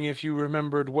wondering if you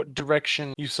remembered what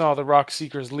direction you saw the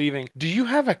Rockseekers leaving. Do you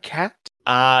have a cat?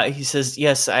 He says,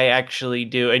 "Yes, I actually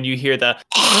do." And you hear the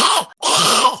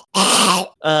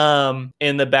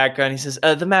in the background. He says,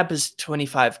 "The map is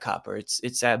 25 copper.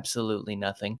 It's absolutely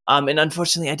nothing. And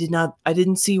unfortunately, I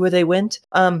didn't see where they went.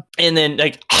 And then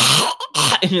like."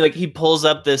 And like he pulls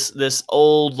up this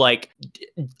old like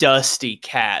dusty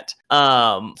cat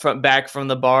from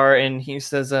the bar, and he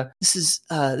says, this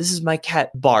is my cat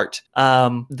Bart.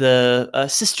 The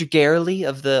Sister Garrily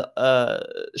of the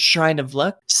Shrine of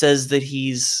Luck says that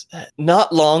he's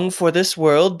not long for this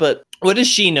world, but what does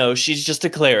she know? She's just a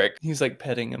cleric." He's like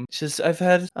petting him. She says, "I've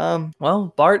had,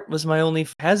 Bart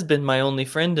has been my only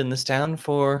friend in this town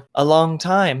for a long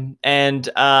time." And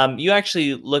you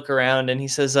actually look around, and he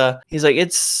says, he's like,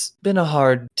 "It's been a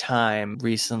hard time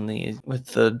recently with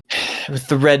the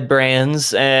red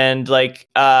brands, and like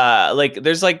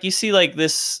there's like, you see like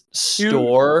this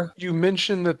store." You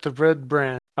mentioned that the red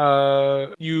brand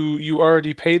You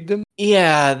already paid them?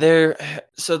 Yeah,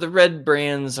 so the Red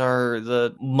Brands are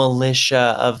the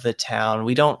militia of the town.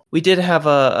 We did have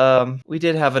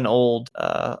an old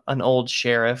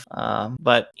sheriff,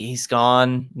 but he's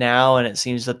gone now, and it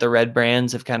seems that the Red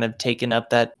Brands have kind of taken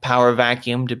up that power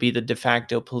vacuum to be the de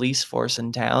facto police force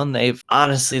in town. They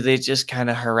just kind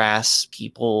of harass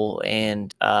people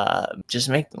and just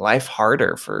make life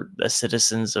harder for the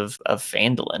citizens of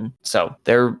Phandalin. So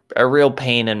they're a real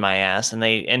pain in my ass, and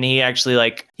he actually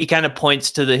he kind of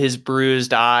points to his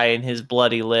bruised eye and his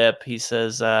bloody lip. He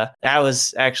says, that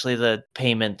was actually the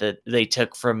payment that they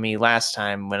took from me last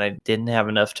time when I didn't have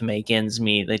enough to make ends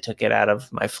meet. They took it out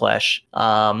of my flesh.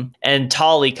 And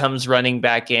Tolly comes running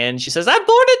back in. She says, I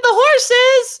boarded the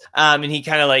horses. And he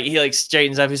kind of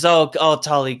straightens up. He's, oh,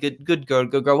 Tolly, good girl.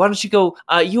 Why don't you go?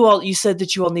 You said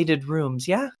that you all needed rooms,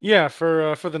 yeah? Yeah,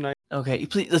 for the night. Okay,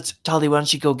 please, Tolly, why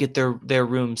don't you go get their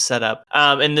room set up?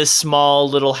 And this small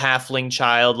little halfling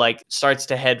child starts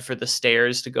to head for the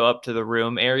stairs to go up to the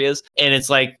room areas, and it's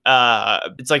like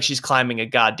she's climbing a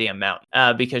goddamn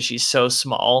mountain because she's so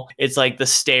small. It's like the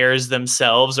stairs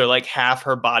themselves are like half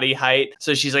her body height,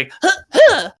 so she's like,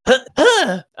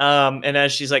 and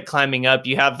as she's climbing up,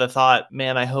 you have the thought,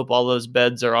 man, I hope all those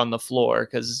beds are on the floor,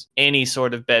 because any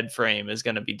sort of bed frame is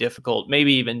going to be difficult,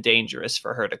 maybe even dangerous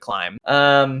for her to climb.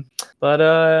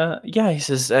 But he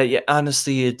says,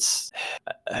 honestly, it's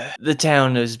the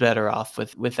town is better off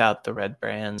without the Red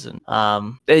Brands. And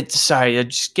sorry,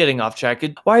 just getting off track.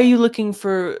 Why are you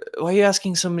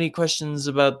asking so many questions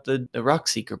about the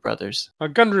Rockseeker brothers?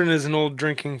 Gundren is an old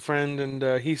drinking friend,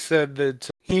 and he said that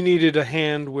he needed a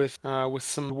hand with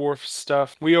some dwarf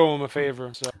stuff. We owe him a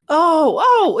favor. So.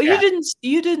 Yeah.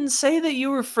 You didn't say that you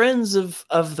were friends of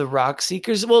the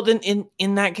Rockseekers. Well, then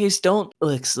in that case, don't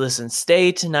listen.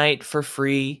 Stay tonight for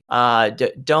free.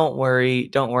 Don't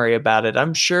worry about it.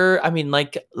 I'm sure. I mean,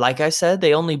 like I said,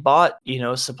 they only bought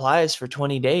supplies for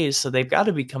 20 days, so they've got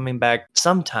to be coming back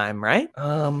sometime, right?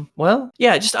 Well,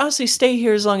 yeah. Just honestly, stay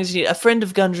here as long as you. A friend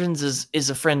of Gundren's is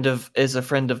a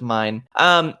friend of mine.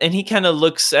 And he kind of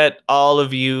looks at all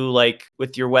of you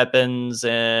with your weapons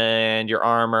and your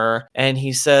armor, and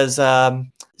he says,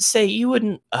 say you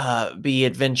wouldn't be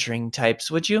adventuring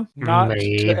types, would you? Not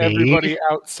Maybe. to everybody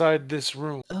outside this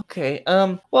room. Okay.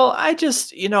 Well, I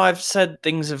just, I've said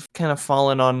things have kind of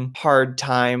fallen on hard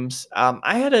times.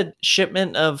 I had a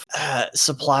shipment of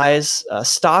supplies,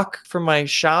 stock from my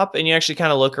shop, and you actually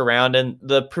kind of look around, and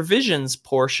the provisions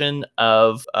portion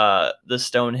of the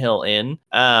Stonehill Inn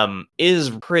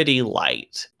is pretty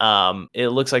light. It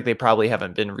looks like they probably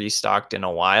haven't been restocked in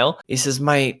a while. He says,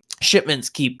 my shipments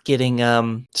keep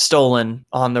getting stolen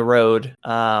on the road,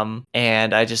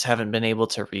 and I just haven't been able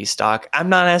to restock. I'm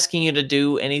not asking you to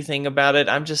do anything about it.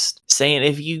 I'm just saying,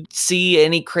 if you see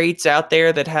any crates out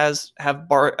there that have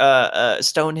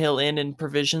Stonehill Inn and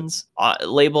provisions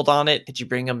labeled on it, could you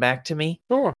bring them back to me?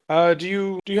 Sure.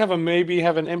 Do you have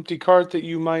an empty cart that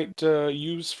you might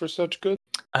use for such goods?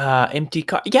 Empty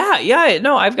cart. Yeah.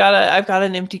 No, I've got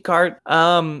an empty cart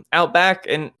out back,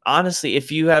 and honestly,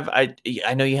 if you have, I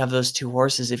know you have those 2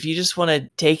 horses. If you just want to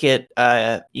take it,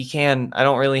 you can. I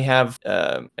don't really have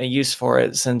a use for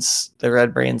it since the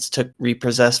Red Brands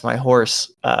repossessed my horse.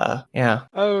 Yeah.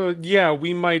 Oh, yeah.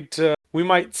 We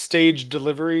might stage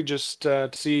delivery just to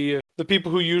see the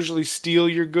people who usually steal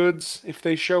your goods if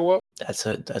they show up. That's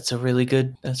a really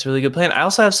good plan. I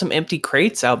also have some empty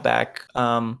crates out back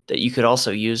that you could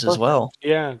also use as well.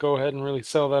 Yeah, go ahead and really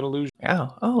sell that illusion. Yeah.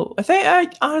 Oh, I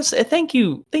honestly thank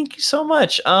you so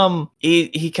much.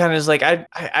 He kind of is like,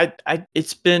 I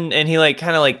it's been, and he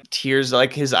kind of tears,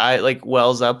 his eye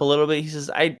wells up a little bit. He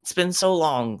says, it's been so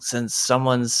long since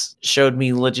someone's showed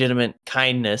me legitimate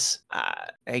kindness.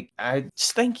 I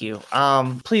just thank you.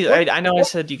 Please, I know I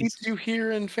said you can. You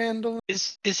here in Phandalin?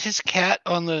 Is his cat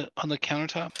on the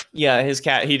countertop? Yeah, his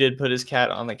cat. He did put his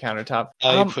cat on the countertop.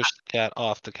 I pushed the cat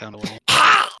off the countertop.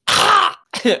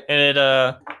 And it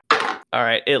all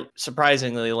right, it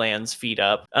surprisingly lands feet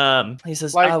up. He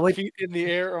says, wait. Feet in the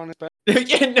air on his back.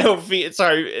 Yeah, no, feet.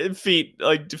 Sorry, feet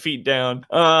feet down.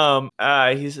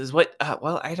 He says, "What?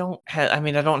 Well, I don't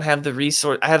have the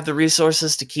resource. I have the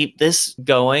resources to keep this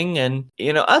going, and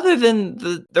other than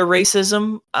the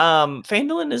racism,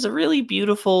 Phandalin is a really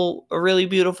beautiful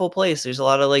place. There's a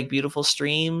lot of beautiful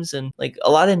streams and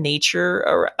a lot of nature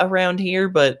around here.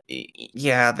 But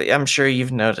yeah, I'm sure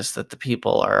you've noticed that the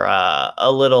people are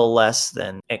a little less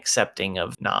than accepting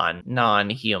of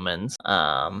non-humans.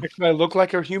 Actually, I look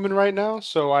like a human right right now,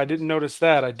 so I didn't notice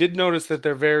that. I did notice that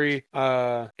they're very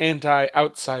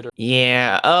anti-outsider.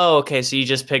 Yeah. Oh, okay. So you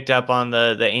just picked up on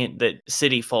the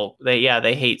city folk. They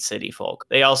hate city folk.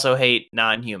 They also hate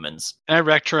non-humans. Can I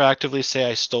retroactively say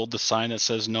I stole the sign that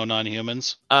says no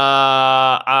non-humans?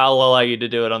 I'll allow you to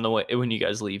do it on the way when you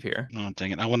guys leave here. Oh,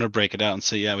 dang it. I want to break it out and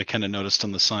say, yeah, we kind of noticed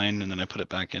on the sign, and then I put it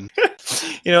back in.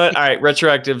 You know what? All right,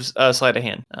 retroactive sleight of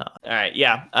hand. All right,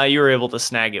 yeah, you were able to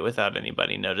snag it without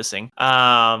anybody noticing.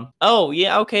 Oh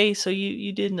yeah, okay, so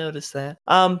you did notice that.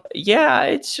 Yeah,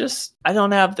 it's just I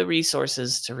don't have the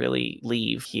resources to really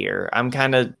leave here. I'm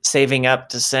kind of saving up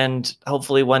to send.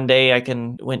 Hopefully, one day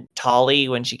when Tolly,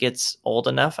 when she gets old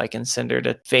enough, I can send her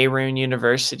to Faerun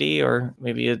University or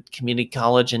maybe a community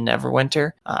college in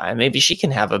Neverwinter. Maybe she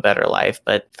can have a better life.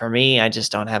 But for me, I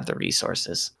just don't have the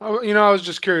resources. Oh, I was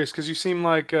just curious because you seem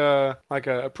like a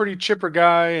pretty chipper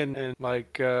guy, and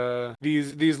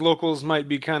these locals might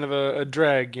be kind of a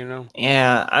drag,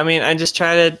 Yeah, I mean, I just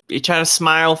try to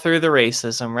smile through the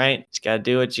racism, right? Just gotta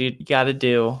do what you gotta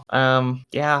do.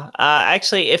 Yeah.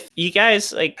 Actually, if you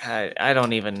guys I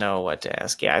don't even know what to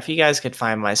ask. Yeah, if you guys could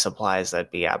find my supplies,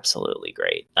 that'd be absolutely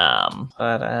great.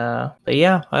 But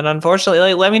yeah, but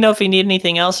unfortunately, let me know if you need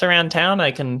anything else around town.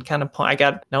 I can kind of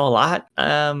know a lot.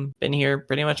 Been here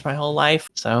pretty much my whole life,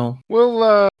 so.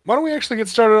 Well, why don't we actually get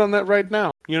started on that right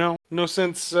now? No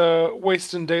sense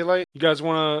wasting daylight. You guys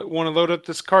want to load up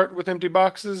this cart with empty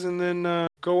boxes and then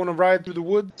go on a ride through the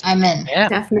woods? I'm in. Yeah,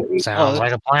 Definitely. sounds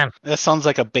like a plan. That sounds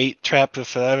like a bait trap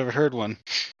if I've ever heard one.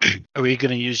 Are we going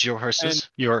to use your horses?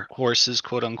 Your horses,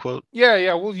 quote unquote?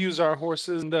 Yeah, we'll use our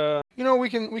horses, and we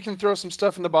can throw some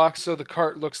stuff in the box so the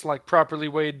cart looks like properly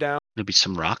weighed down. Maybe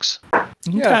some rocks.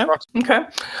 Yeah. Okay.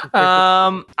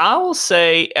 I will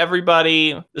say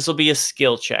everybody, this will be a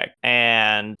skill check.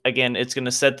 And again, it's going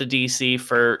to set the DC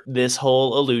for this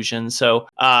whole illusion. So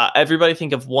everybody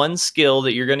think of one skill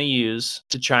that you're going to use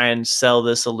to try and sell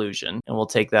this illusion. And we'll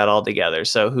take that all together.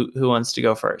 So who wants to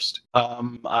go first?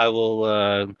 I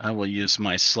will use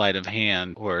my sleight of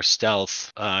hand or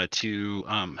stealth to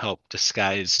help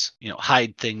disguise,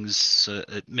 hide things. So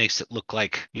it makes it look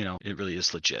like, it really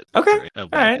is legit. Okay. All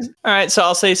right. So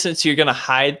I'll say since you're gonna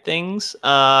hide things,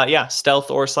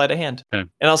 stealth or sleight of hand. Okay.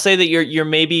 And I'll say that you're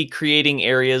maybe creating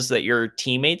areas that your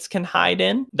teammates can hide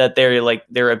in, that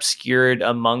they're obscured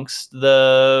amongst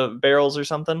the barrels or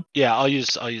something. Yeah, I'll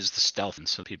use the stealth, and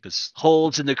so people's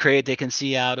holes in the crate they can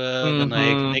see out of, and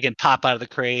they can pop out of the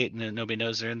crate, and then nobody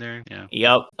knows they're in there. Yeah.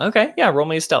 Yep. Okay. Yeah. Roll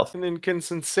me a stealth. And then can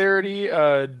sincerity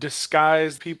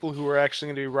disguise people who are actually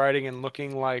going to be riding and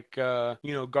looking like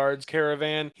guards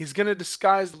caravan? He's going to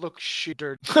disguise look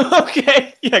shitty.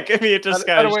 Okay. Yeah. Give me a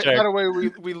disguise check. That way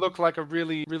we look like a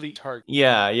really really target.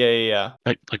 Yeah.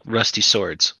 Like rusty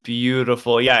swords.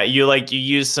 Beautiful. Yeah. You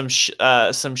use some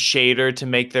shader to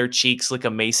make their cheeks look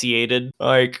emaciated.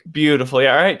 Like beautiful.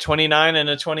 Yeah. All right. 29 and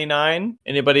a 29.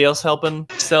 Anybody else helping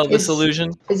sell this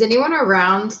illusion? Is anyone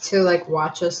around to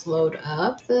watch us load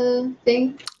up the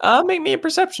thing? Make me a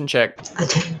perception check.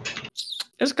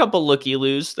 There's a couple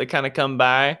looky-loos that kind of come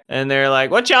by, and they're like,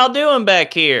 what y'all doing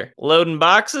back here? Loading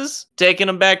boxes? Taking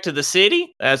them back to the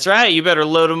city? That's right, you better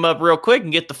load them up real quick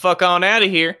and get the fuck on out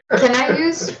of here. Can I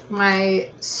use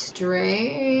my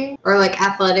stray or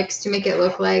athletics to make it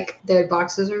look like the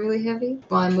boxes are really heavy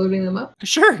while I'm loading them up?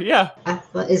 Sure, yeah.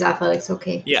 Is athletics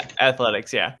okay? Yeah,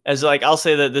 athletics, yeah. As I'll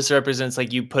say that this represents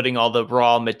you putting all the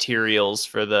raw materials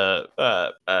for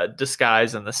the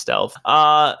disguise and the stealth.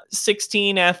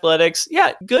 16 athletics, yeah.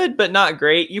 Good, but not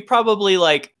great. You probably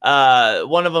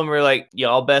one of them were like,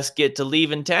 y'all best get to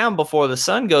leaving town before the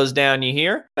sun goes down, you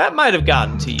hear? That might have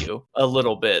gotten to you a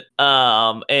little bit.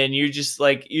 And you just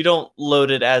you don't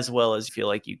load it as well as you feel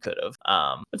like you could have.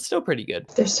 But still pretty good.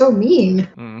 They're so mean.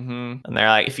 Mm-hmm. And they're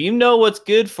like, if you know what's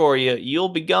good for you, you'll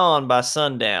be gone by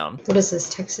sundown. What is this,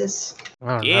 Texas?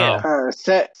 Oh, Yeah. no.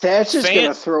 Thatch is going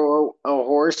to throw a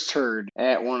horse turd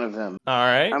at one of them. All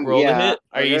right, roll the hit.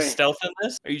 Are you okay. stealthing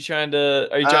this? Are you trying to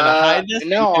hide this?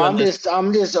 No, You doing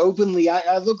I'm just openly.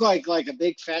 I look like a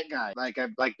big fat guy, like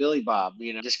Billy Bob.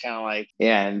 Just kind of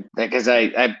and because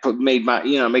make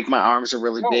my arms are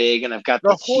really big, and I've got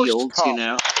the shields.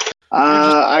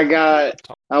 I got.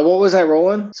 What was I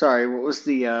rolling? Sorry, what was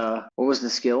the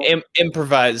skill?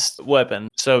 Improvised weapon.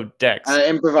 So dex.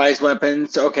 Improvised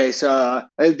weapons. Okay, so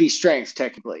it'd be strength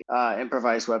technically.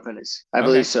 Improvised weapon is, I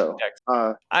believe so.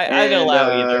 I'd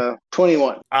allow either.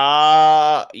 21.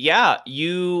 Yeah.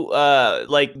 You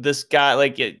this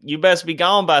guy. You best be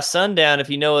gone by sundown if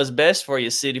you know what's best for you,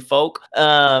 city folk.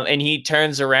 And he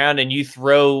turns around and you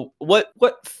throw what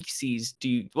species do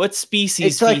you? What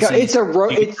species? It's a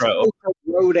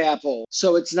road apple,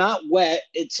 so it's not wet.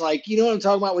 It's like, you know what I'm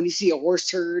talking about when you see a horse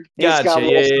turd. And it's Gotcha. got a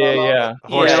little scum on it. Yeah. You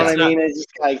know what I It's not- mean? It's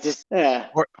just like yeah.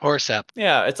 Horse apple.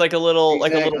 Yeah, it's like a little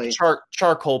Exactly.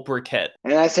 charcoal briquette.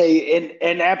 And I say,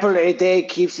 an apple a day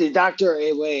keeps the doctor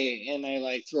away, and I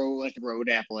like throw like a road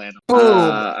apple at him. Boom!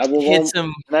 I will Hits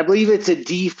him. and I believe it's a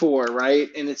D4, right?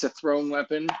 And it's a thrown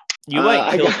weapon. You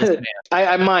might kill this man.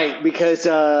 I might because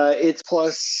it's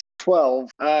plus 12,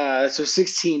 so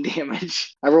 16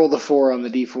 damage. I rolled a 4 on the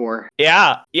D4.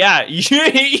 Yeah.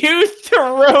 You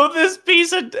throw this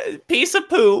piece of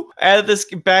poo at this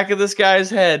back of this guy's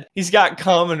head. He's got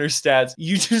commoner stats.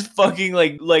 You just fucking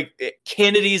like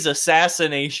Kennedy's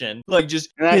assassination. Like just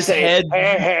And I his say,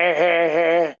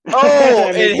 head. Oh,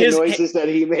 and and his noises that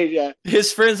he made. Yeah.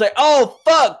 his friend's like, oh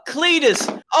fuck,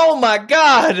 Cletus! Oh my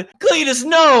god, Cletus,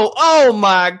 no! Oh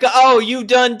my god, oh you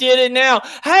done did it now!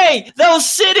 Hey, those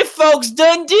city folks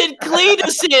done did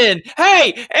Cletus in!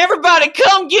 Hey, everybody,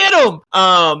 come get him!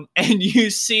 And you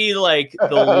see like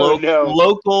the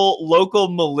local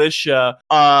militia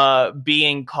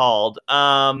being called.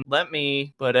 Let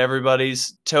me put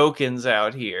everybody's tokens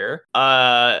out here.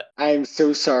 I'm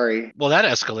so sorry. Well, that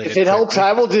escalated. If it helps, quickly.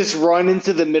 I will just run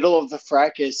into the middle of the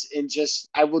fracas and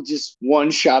I will just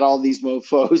one-shot all these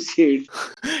mofos, dude.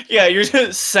 Yeah, you're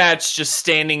just Satch just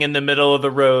standing in the middle of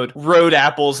the road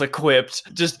apples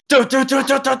equipped, just. Well,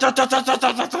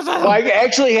 I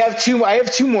actually have two. I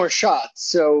have 2 more shots,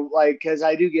 so like, because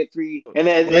I do get 3, and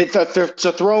then it's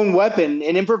a thrown weapon.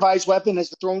 An improvised weapon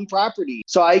has a thrown property,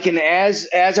 so I can, as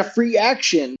a free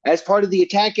action, as part of the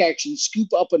attack action, scoop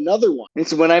up another one. And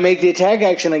so when I make the attack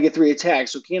action, I get 3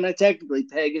 attacks. So can I technically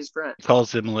peg his friend?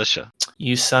 Calls the militia.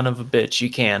 You son of a bitch, you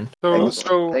can.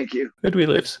 So Thank you. Who'd we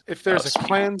lose? if there's Oh, a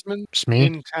Klansman Smee.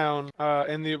 in town,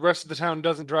 and the rest of the town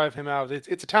doesn't drive him out, it's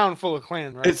a town full of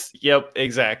Klan, right? Yep,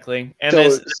 exactly. And So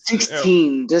this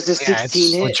 16. Does a Yeah, it's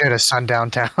 16 hit? legit a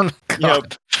sundown town.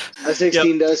 God. A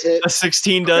 16 does hit. a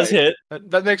 16 does Okay. hit.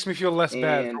 That makes me feel less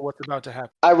bad And- for what's about to happen.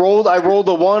 I rolled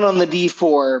a 1 on the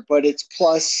D4, but it's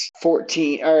plus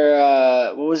 14,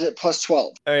 or what was it? Plus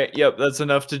 12. All right, yep, that's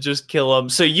enough to just kill him.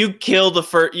 So you kill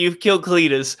you kill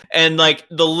Cletus, and like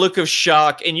the look of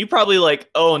shock, and you probably like,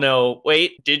 oh no,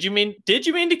 wait, did you mean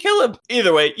to kill him?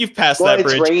 Either way, you've passed Well, that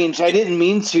it's bridge. range. I didn't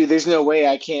mean to. The's no way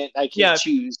I can't Yeah.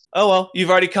 choose. Oh well, you've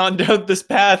already gone down this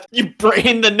path. You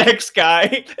brain the next guy,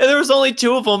 and there was only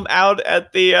 2 of them out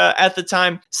at the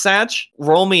time. Satch,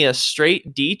 roll me a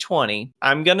straight D20.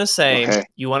 I'm gonna say Okay.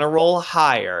 you want to roll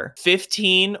higher,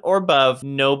 15 or above.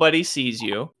 Nobody sees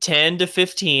you. 10 to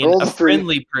 15, Roll a the 3.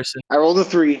 friendly person. I rolled a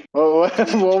 3.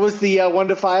 What was the 1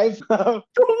 to 5? Oh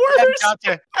The worst. I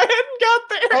hadn't got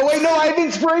there. wait, no, I have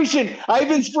inspiration. I'm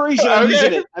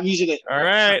Okay. using it. All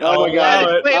right. Oh my I'll god.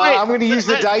 allow it. Wait, I'm gonna use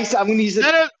the dice. I'm gonna use it.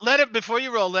 Let him before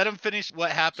you roll. Let him finish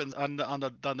what happens on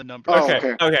the number. Oh, Okay.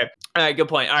 okay. All right. Good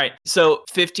point. All right. So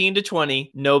 15 to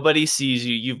 20, nobody sees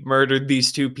you. You've murdered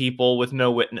these 2 people with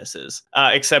no witnesses,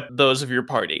 except those of your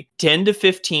party. 10 to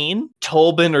 15,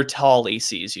 Tolbin or Tolly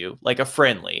sees you, like a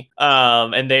friendly.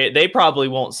 And they probably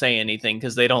won't say anything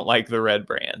because they don't like the red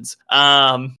brands.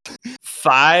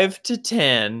 5 to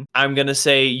 10, I'm gonna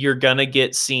say you're gonna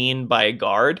get seen by a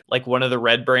guard, like one of the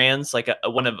red brands, like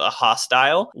one of a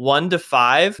hostile. 1 to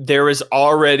 5, there is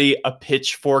already a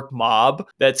pitchfork mob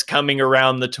that's coming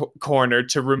around the corner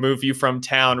to remove you from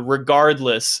town,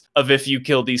 regardless of if you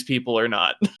kill these people or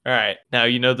not. All right, now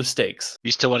you know the stakes.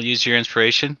 You still want to use your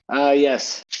inspiration?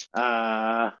 Yes.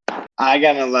 I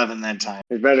got an 11 that time.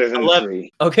 It's better than 11.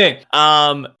 3. Okay,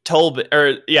 Tolbin,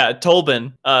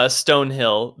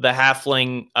 Stonehill, the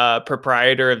halfling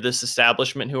proprietor of this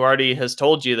establishment, who already has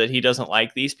told you that he doesn't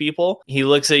like these people. He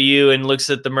looks at you and looks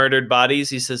at the murdered bodies.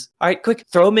 He says, "All right, quick,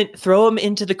 throw them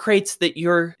into the crates that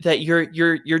you're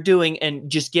doing, and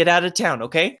just get out of town,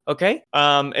 okay? Okay."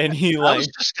 And he I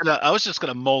was just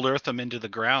gonna mold earth them into the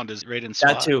ground as right in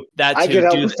spot. that I too. could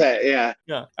help do with that. Yeah.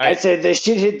 Yeah. All I right. said they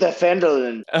should hit the fender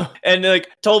then. Oh, and like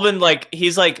Tolbin, like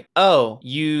he's like, oh,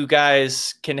 you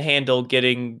guys can handle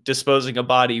disposing a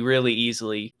body really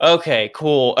easily. Okay,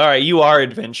 cool. All right, you are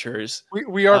adventurers.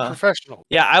 We are professional.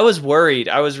 Yeah, I was worried.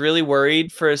 I was really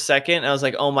worried for a second. I was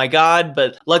like, oh my god,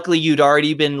 but luckily you'd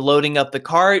already been loading up the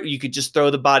cart. You could just throw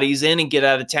the bodies in and get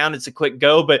out of town. It's a quick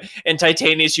go. But in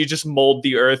Titanius, you just mold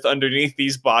the earth underneath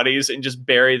these bodies and just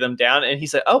bury them down. And he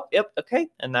said, oh, yep, okay.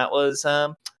 And that was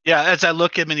Yeah, as I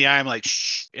look him in the eye, I'm like,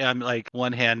 shh. And I'm like,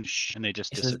 one hand, shh, and they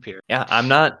just He says, disappear. yeah, I'm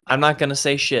not gonna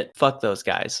say shit. Fuck those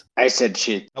guys. I said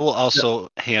shit. I will also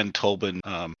hand Tobin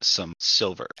some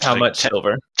silver. How Like much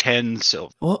silver? 10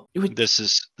 silver. Well, you would, This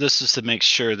is to make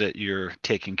sure that you're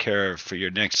taken care of for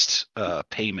your next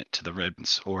payment to the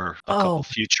Ribbons or a couple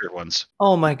future ones.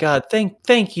 oh my god,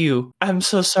 thank you. I'm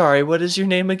so sorry. What is your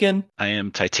name again? I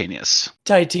am Titanius.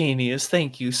 Titanius.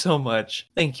 Thank you so much.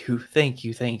 Thank you.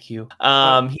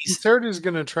 Third is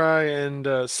gonna try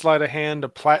and slide a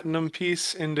platinum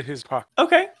piece into his pocket.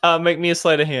 Okay. Make me a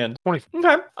sleight of hand. 20.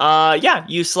 Okay. Yeah,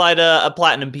 you slide a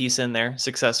platinum piece in there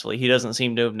successfully. He doesn't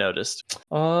seem to have noticed.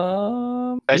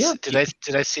 Yeah.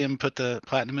 Did I see him put the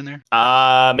platinum in there?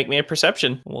 Make me a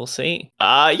perception. We'll see.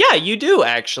 Yeah, you do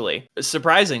actually.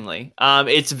 Surprisingly. And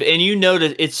you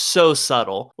notice it's so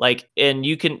subtle. Like, and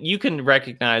you can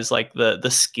recognize like the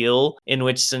skill in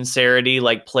which Sincerity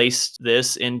like placed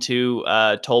this into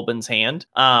Tolbin's hand.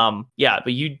 Yeah,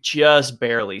 but you just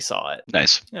barely saw it.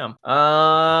 Nice. Yeah.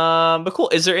 But cool.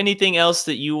 Is there anything else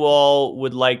that you all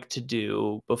would like to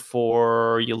do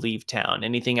before you leave town?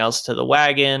 Anything else to the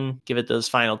wagon? Give it those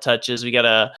final touches. We got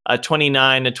a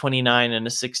 29, a 29, and a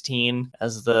 16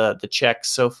 as the checks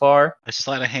so far. I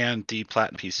slide a hand the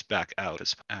platinum piece back out.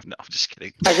 No, I'm just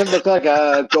kidding. I could look like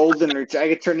a golden. I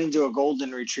could turn into a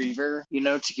golden retriever,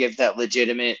 to give that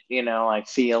legitimate, like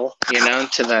feel, to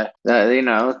the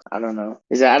I don't know.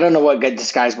 I don't know what good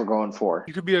disguise we're going for.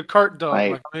 You could be a cart dog.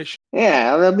 Like, Dalmatian.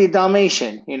 Yeah, that'll be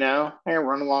Dalmatian. I can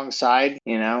run alongside.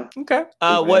 Okay.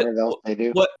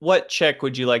 What check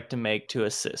would you like to make to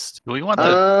assist? Do we want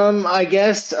I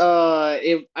guess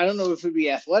I don't know if it would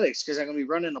be athletics because I'm gonna be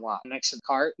running a lot next to the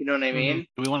cart. You know what I mean?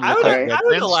 Do we want I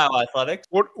would allow athletics.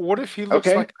 What if he looks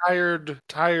like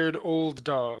tired old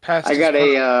dog? I got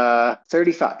a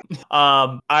 35.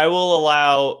 I will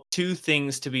allow two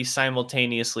things to be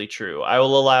simultaneously true. I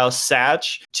will allow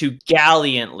Satch to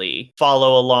gallantly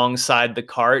follow alongside the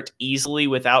cart easily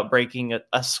without breaking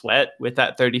a sweat with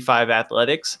that 35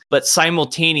 athletics, but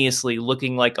simultaneously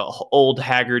looking like a old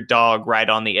haggard dog right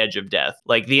on the edge of death.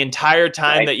 Like the entire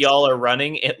time that y'all are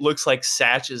running, it looks like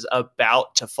Satch is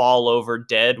about to fall over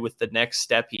dead with the next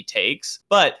step he takes.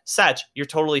 But Satch, you're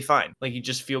totally fine. Like you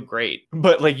just feel great.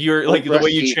 But like you're like the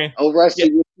way you train. Oh,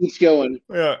 Rusty, keeps going.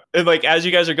 Yeah. And like as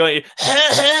you guys are going,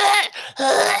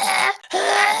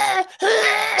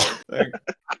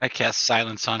 I cast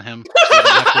silence on him. So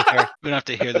we don't have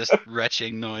to hear this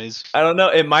retching noise. I don't know.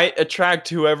 It might attract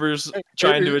whoever's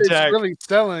trying to attack. It's really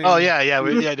selling. Oh yeah.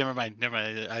 Never mind.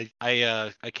 I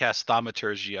cast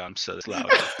thaumaturgy on him, so it's loud.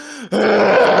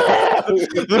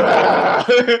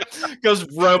 Goes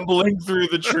rumbling through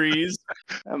the trees.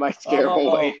 That might scare him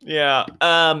away. Yeah.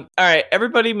 All right.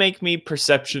 Everybody, make me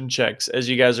perception checks as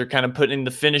you guys are kind of putting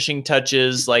the finishing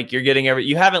touches. Like you're getting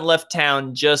you haven't left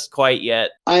town just quite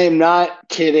yet. I am not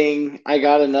kidding. I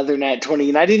got another nat 20,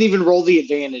 and I didn't even roll the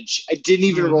advantage.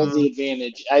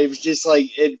 I was just like,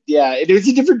 it was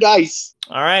a different dice.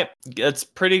 All right, that's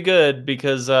pretty good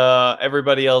because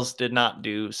everybody else did not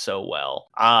do so well.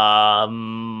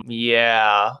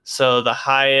 Yeah. So the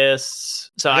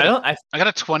highest. So I got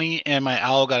a 20 and my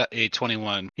owl got a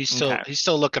 21. He's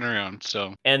still looking around.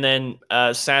 So. And then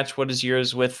Satch, what is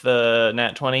yours with the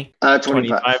nat 20?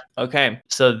 25. Okay.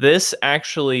 So this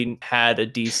actually had a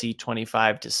DC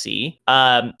 25 to see.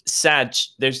 Satch,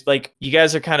 there's like you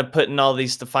guys are kind of putting all the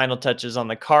final touches on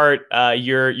the cart.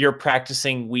 You're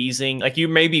practicing wheezing. Like you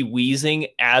may be wheezing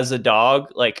as a dog,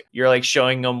 like you're like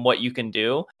showing them what you can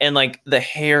do, and like the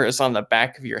hair is on the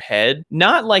back of your head,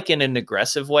 not like in an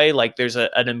aggressive way, like there's an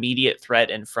immediate threat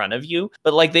in front of you,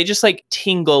 but like they just like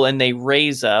tingle and they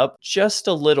raise up just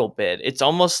a little bit. It's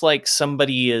almost like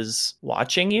somebody is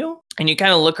watching you. And you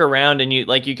kind of look around and you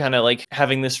kind of like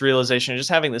having this realization, just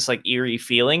having this like eerie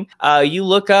feeling. You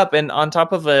look up and on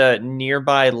top of a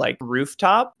nearby like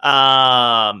rooftop,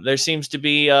 there seems to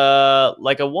be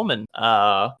like a woman,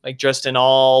 like dressed in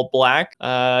all black,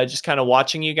 just kind of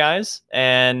watching you guys.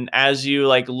 And as you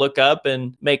like look up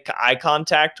and make eye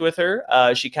contact with her,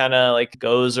 she kind of like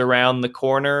goes around the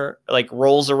corner, like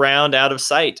rolls around out of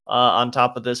sight on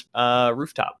top of this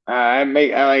rooftop. I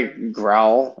like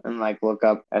growl and like look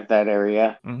up at that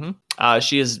area. Mm-hmm.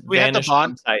 She is we vanished have the bond.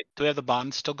 from sight. Do we have the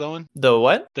bond still going? The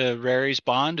what? The Rary's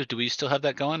bond. Do we still have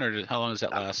that going, or how long does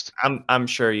that last? I'm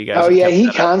sure you guys. Oh have yeah, kept he that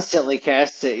up. constantly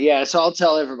casts it. Yeah, so I'll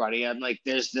tell everybody. I'm like,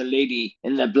 there's the lady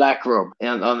in the black robe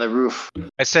on the roof.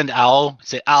 I send Owl.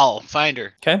 Say, Owl, find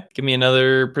her. Okay, give me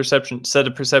another set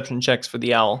of perception checks for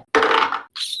the owl.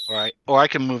 Or I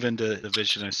can move into the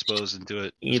vision, I suppose, and do it.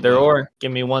 as Either well. or.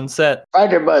 Give me one set.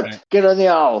 Fighter butt, Right. get on the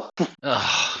owl.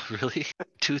 Oh, really?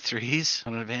 2 3s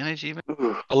on advantage even?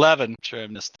 Ooh. 11. Sure, I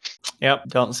missed. Yep,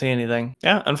 don't see anything.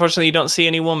 Yeah, unfortunately, you don't see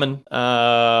any woman.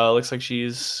 Looks like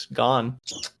she's gone.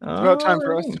 It's about time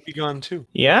for us Alright. to be gone too.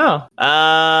 Yeah.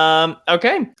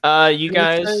 Okay. You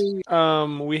guys.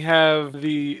 We have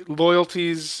the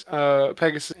loyalties,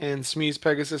 Pegasus and Smee's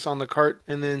Pegasus on the cart,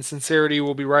 and then Sincerity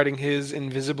will be riding his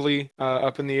invisibly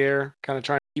up in the air, kind of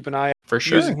trying to keep an eye, For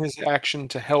sure. using his action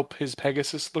to help his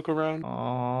Pegasus look around.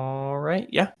 All right.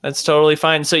 Yeah, that's totally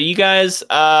fine. So you guys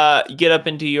get up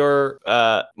into your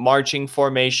marching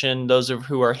formation. Those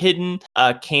who are hidden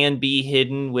can be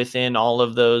hidden within all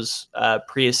of those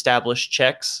pre-established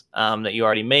checks that you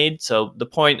already made. So the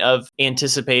point of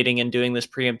anticipating and doing this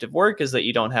preemptive work is that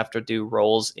you don't have to do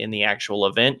rolls in the actual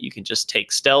event. You can just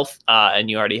take stealth, and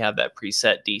you already have that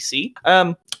preset DC.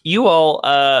 You all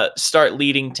start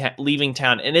leaving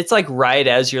town, and it's like right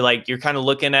as you're kind of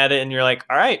looking at it, and you're like,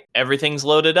 all right, everything's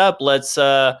loaded up.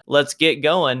 Let's get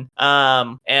going.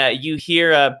 You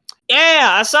hear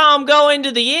yeah, I saw them go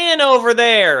into the inn over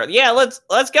there. Yeah, let's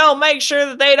go make sure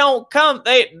that they don't come.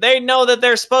 They know that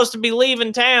they're supposed to be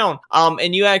leaving town.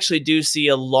 And you actually do see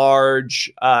a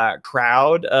large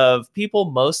crowd of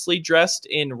people, mostly dressed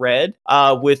in red,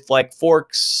 with like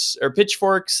forks or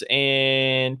pitchforks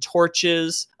and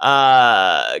torches,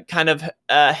 kind of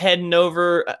heading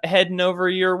over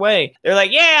your way. They're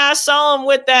like, yeah, I saw him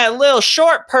with that little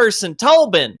short person,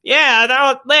 Tobin.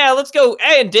 Yeah, let's go.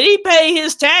 Hey, did he pay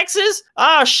his taxes?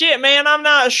 Oh shit, man, I'm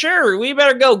not sure. We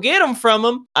better go get him from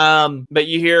him. But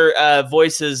you hear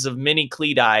voices of many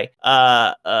Cleedi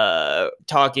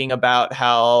talking about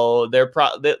how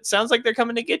it sounds like they're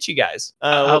coming to get you guys.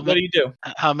 What do you do?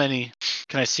 How many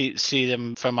can I see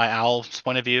them from my owl's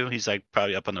point of view? He's like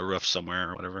probably up on the roof somewhere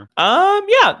or whatever.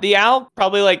 Yeah, the owl,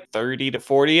 probably like 30 to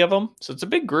 40 of them. So it's a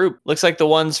big group. Looks like the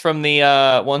ones from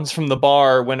the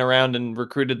bar went around and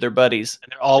recruited their buddies.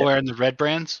 And they're all wearing the red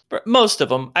brands? Most of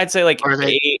them. I'd say like Are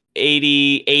they-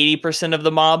 80% of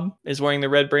the mob is wearing the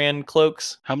red brand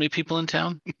cloaks. How many people in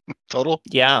town total?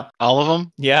 Yeah. All of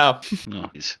them? Yeah. No.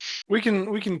 Geez. We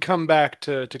can come back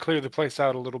to clear the place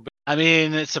out a little bit. I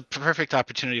mean, it's a perfect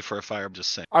opportunity for a fire. I'm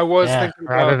just saying. I was Yeah, thinking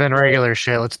rather about than regular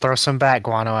shit, let's throw some bat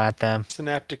guano at them.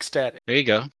 synaptic static. There you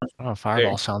go. Oh,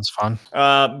 fireball sounds fun.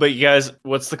 But you guys,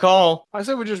 what's the call? I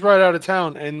said we just ride out of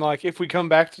town, and like if we come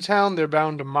back to town, they're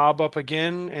bound to mob up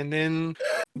again, and then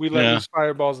we let Yeah. loose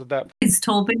fireballs at that point. Is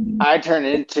Tobin? I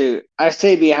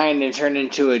stay behind and turn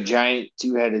into a giant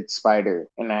two-headed spider,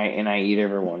 and I eat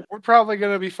everyone. We're probably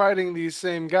gonna be fighting these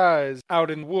same guys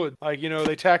out in wood. Like,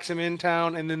 they tax him in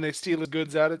town, and then they steal his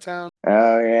goods out of town.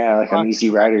 Oh yeah, like on Easy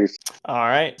Riders. All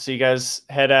right. So you guys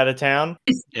head out of town.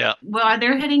 Yeah. Well, are they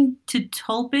heading to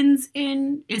Tobin's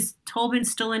inn? Is Tobin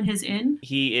still in his inn?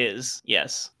 He is,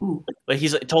 yes. Ooh. But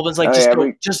Tobin's like, Oh, just yeah,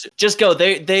 go, just go.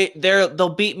 They'll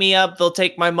beat me up. They'll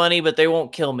take my money, but they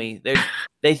won't kill me.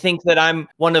 They think that I'm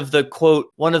one of the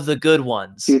good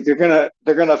ones. Dude, they're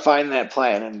gonna find that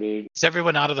platinum, dude. Is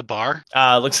everyone out of the bar?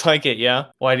 Looks like it. Yeah.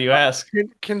 Why do you ask?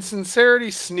 Can Sincerity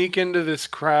sneak into this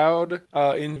crowd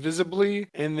invisibly,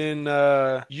 and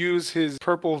then use his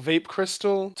purple vape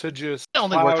crystal to just It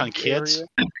only work cloud on the kids. area?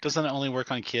 Doesn't it only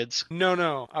work on kids? No.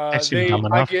 seem dumb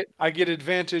I enough. get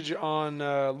advantage on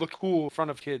look cool in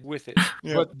front of kid with it,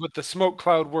 Yeah. but the smoke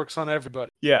cloud works on everybody.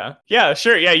 Yeah. Yeah.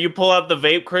 Sure. Yeah. You pull out the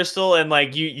vape crystal and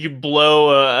like you blow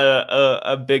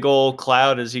a big old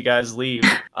cloud as you guys leave.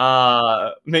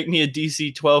 Make me a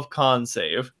DC 12 con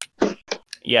save.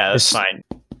 Yeah, that's This- fine.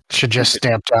 Should just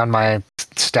stamp down my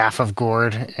staff of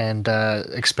gourd and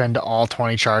expend all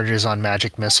 20 charges on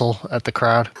magic missile at the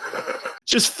crowd.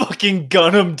 Just fucking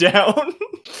gun him down.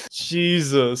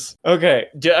 Jesus. Okay.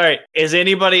 All right. Is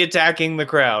anybody attacking the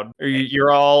crowd? Or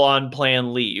you're all on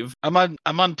plan leave? I'm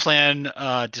on plan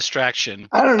distraction.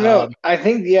 I don't know. Um, I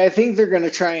think they're gonna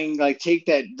try and like take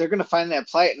that. They're gonna find that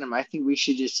platinum. I think we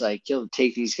should just like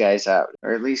take these guys out,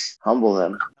 or at least humble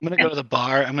them. I'm gonna go to the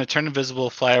bar. I'm gonna turn invisible,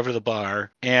 fly over to the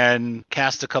bar, and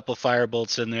cast a couple fire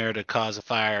bolts in there to cause a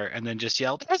fire, and then just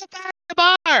yell, "There's a fire in the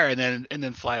bar!" and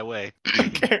then fly away.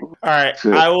 Okay. All right.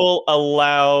 Sure. I will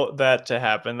allow that to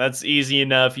happen. That's easy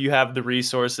enough. You have the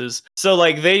resources. So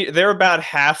like they're about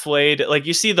halfway to, like,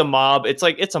 you see the mob. It's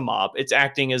like it's a mob. It's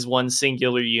acting as one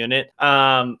singular unit.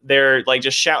 They're like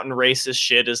just shouting racist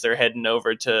shit as they're heading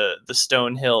over to the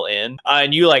Stonehill Inn.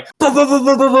 And you like boom, boom, boom,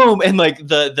 boom, boom, boom, and like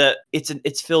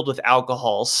it's filled with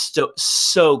alcohol,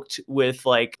 soaked with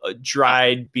like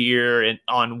dried beer and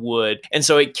on wood, and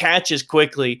so it catches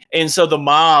quickly. And so so the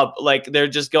mob, like, they're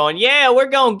just going, yeah, we're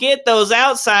gonna get those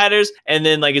outsiders. And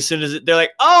then, like, as soon as they're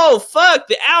like, oh fuck,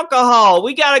 the alcohol,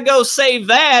 we gotta go save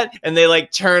that. And they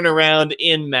like turn around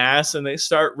in mass and they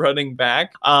start running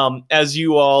back. As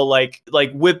you all like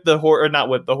whip the horse, or not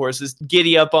whip the horses,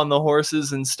 giddy up on the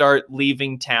horses and start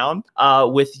leaving town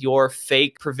with your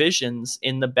fake provisions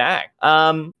in the back.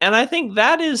 And I think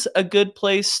that is a good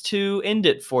place to end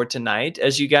it for tonight,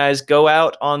 as you guys go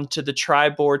out onto the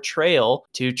Tribor Trail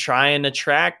to try and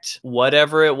attract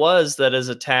whatever it was that has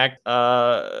attacked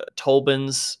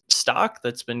Tolbin's stock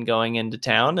that's been going into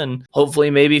town, and hopefully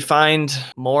maybe find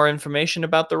more information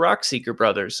about the Rockseeker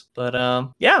brothers. But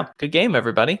yeah, good game,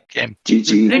 everybody.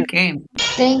 GG. Good game.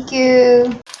 Thank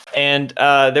you. And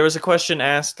there was a question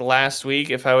asked last week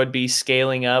if I would be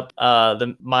scaling up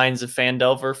the Mines of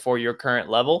Phandelver for your current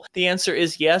level. The answer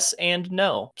is yes and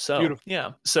no. So Beautiful.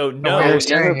 yeah, so What no. you're never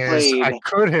saying is I played.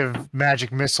 could have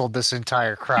magic missiled this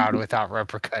entire crowd without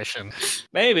repercussion.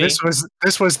 Maybe. This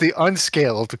was the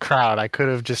unscaled crowd. I could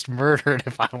have just murdered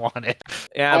if I wanted.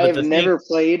 Yeah, I but have the never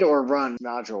played or run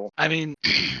Nodule. I mean,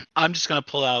 I'm just gonna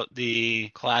pull out the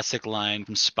classic line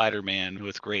from Spider-Man: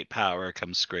 "With great power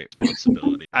comes great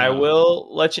responsibility." I will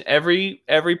let you.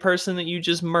 Every person that you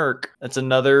just murk, that's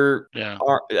another Yeah.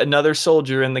 another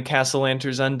soldier in the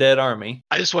Castellanter's undead army.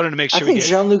 I just wanted to make I sure we think get.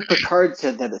 Jean-Luc Picard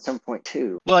said that at some point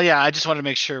too. Well, yeah, I just wanted to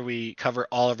make sure we cover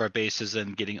all of our bases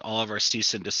and getting all of our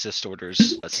cease and desist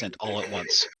orders sent all at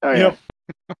once. Oh Yep.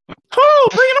 Oh,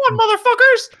 bring it on,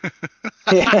 motherfuckers!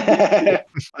 yeah.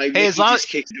 Like, Hey, he as long just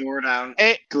kicks the door down.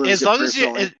 Hey, Glues as it long as you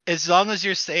personally. as long as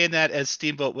you're saying that as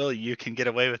Steamboat Willie, you can get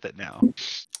away with it now.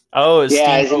 Oh, is Yeah,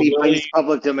 Steamboat isn't he Willie- plays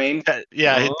public domain?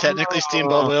 Yeah, Oh. technically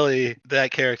Steamboat Willie,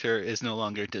 that character is no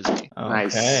longer Disney.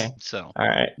 Nice. Okay. So All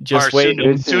right. or Just wait.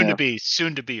 soon to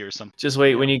be or something. Just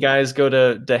wait. When you guys go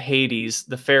to Hades,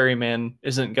 the ferryman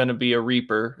isn't going to be a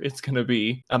reaper. It's going to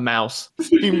be a mouse.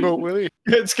 Steamboat Willie.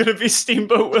 It's going to be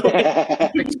Steamboat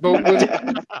Willie. Boat Willie.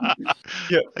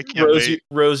 Yeah. I can't wait.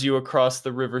 Rows you across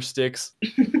the river Styx.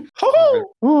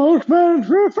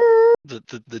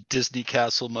 The Disney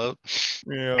Castle moat.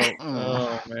 Yeah.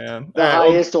 Oh man. The All right,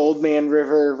 well, highest Old Man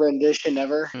River rendition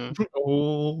ever.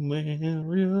 old man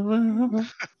river.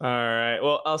 All right.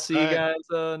 Well, I'll see you All right.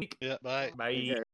 guys. Yeah, bye. Bye. Okay.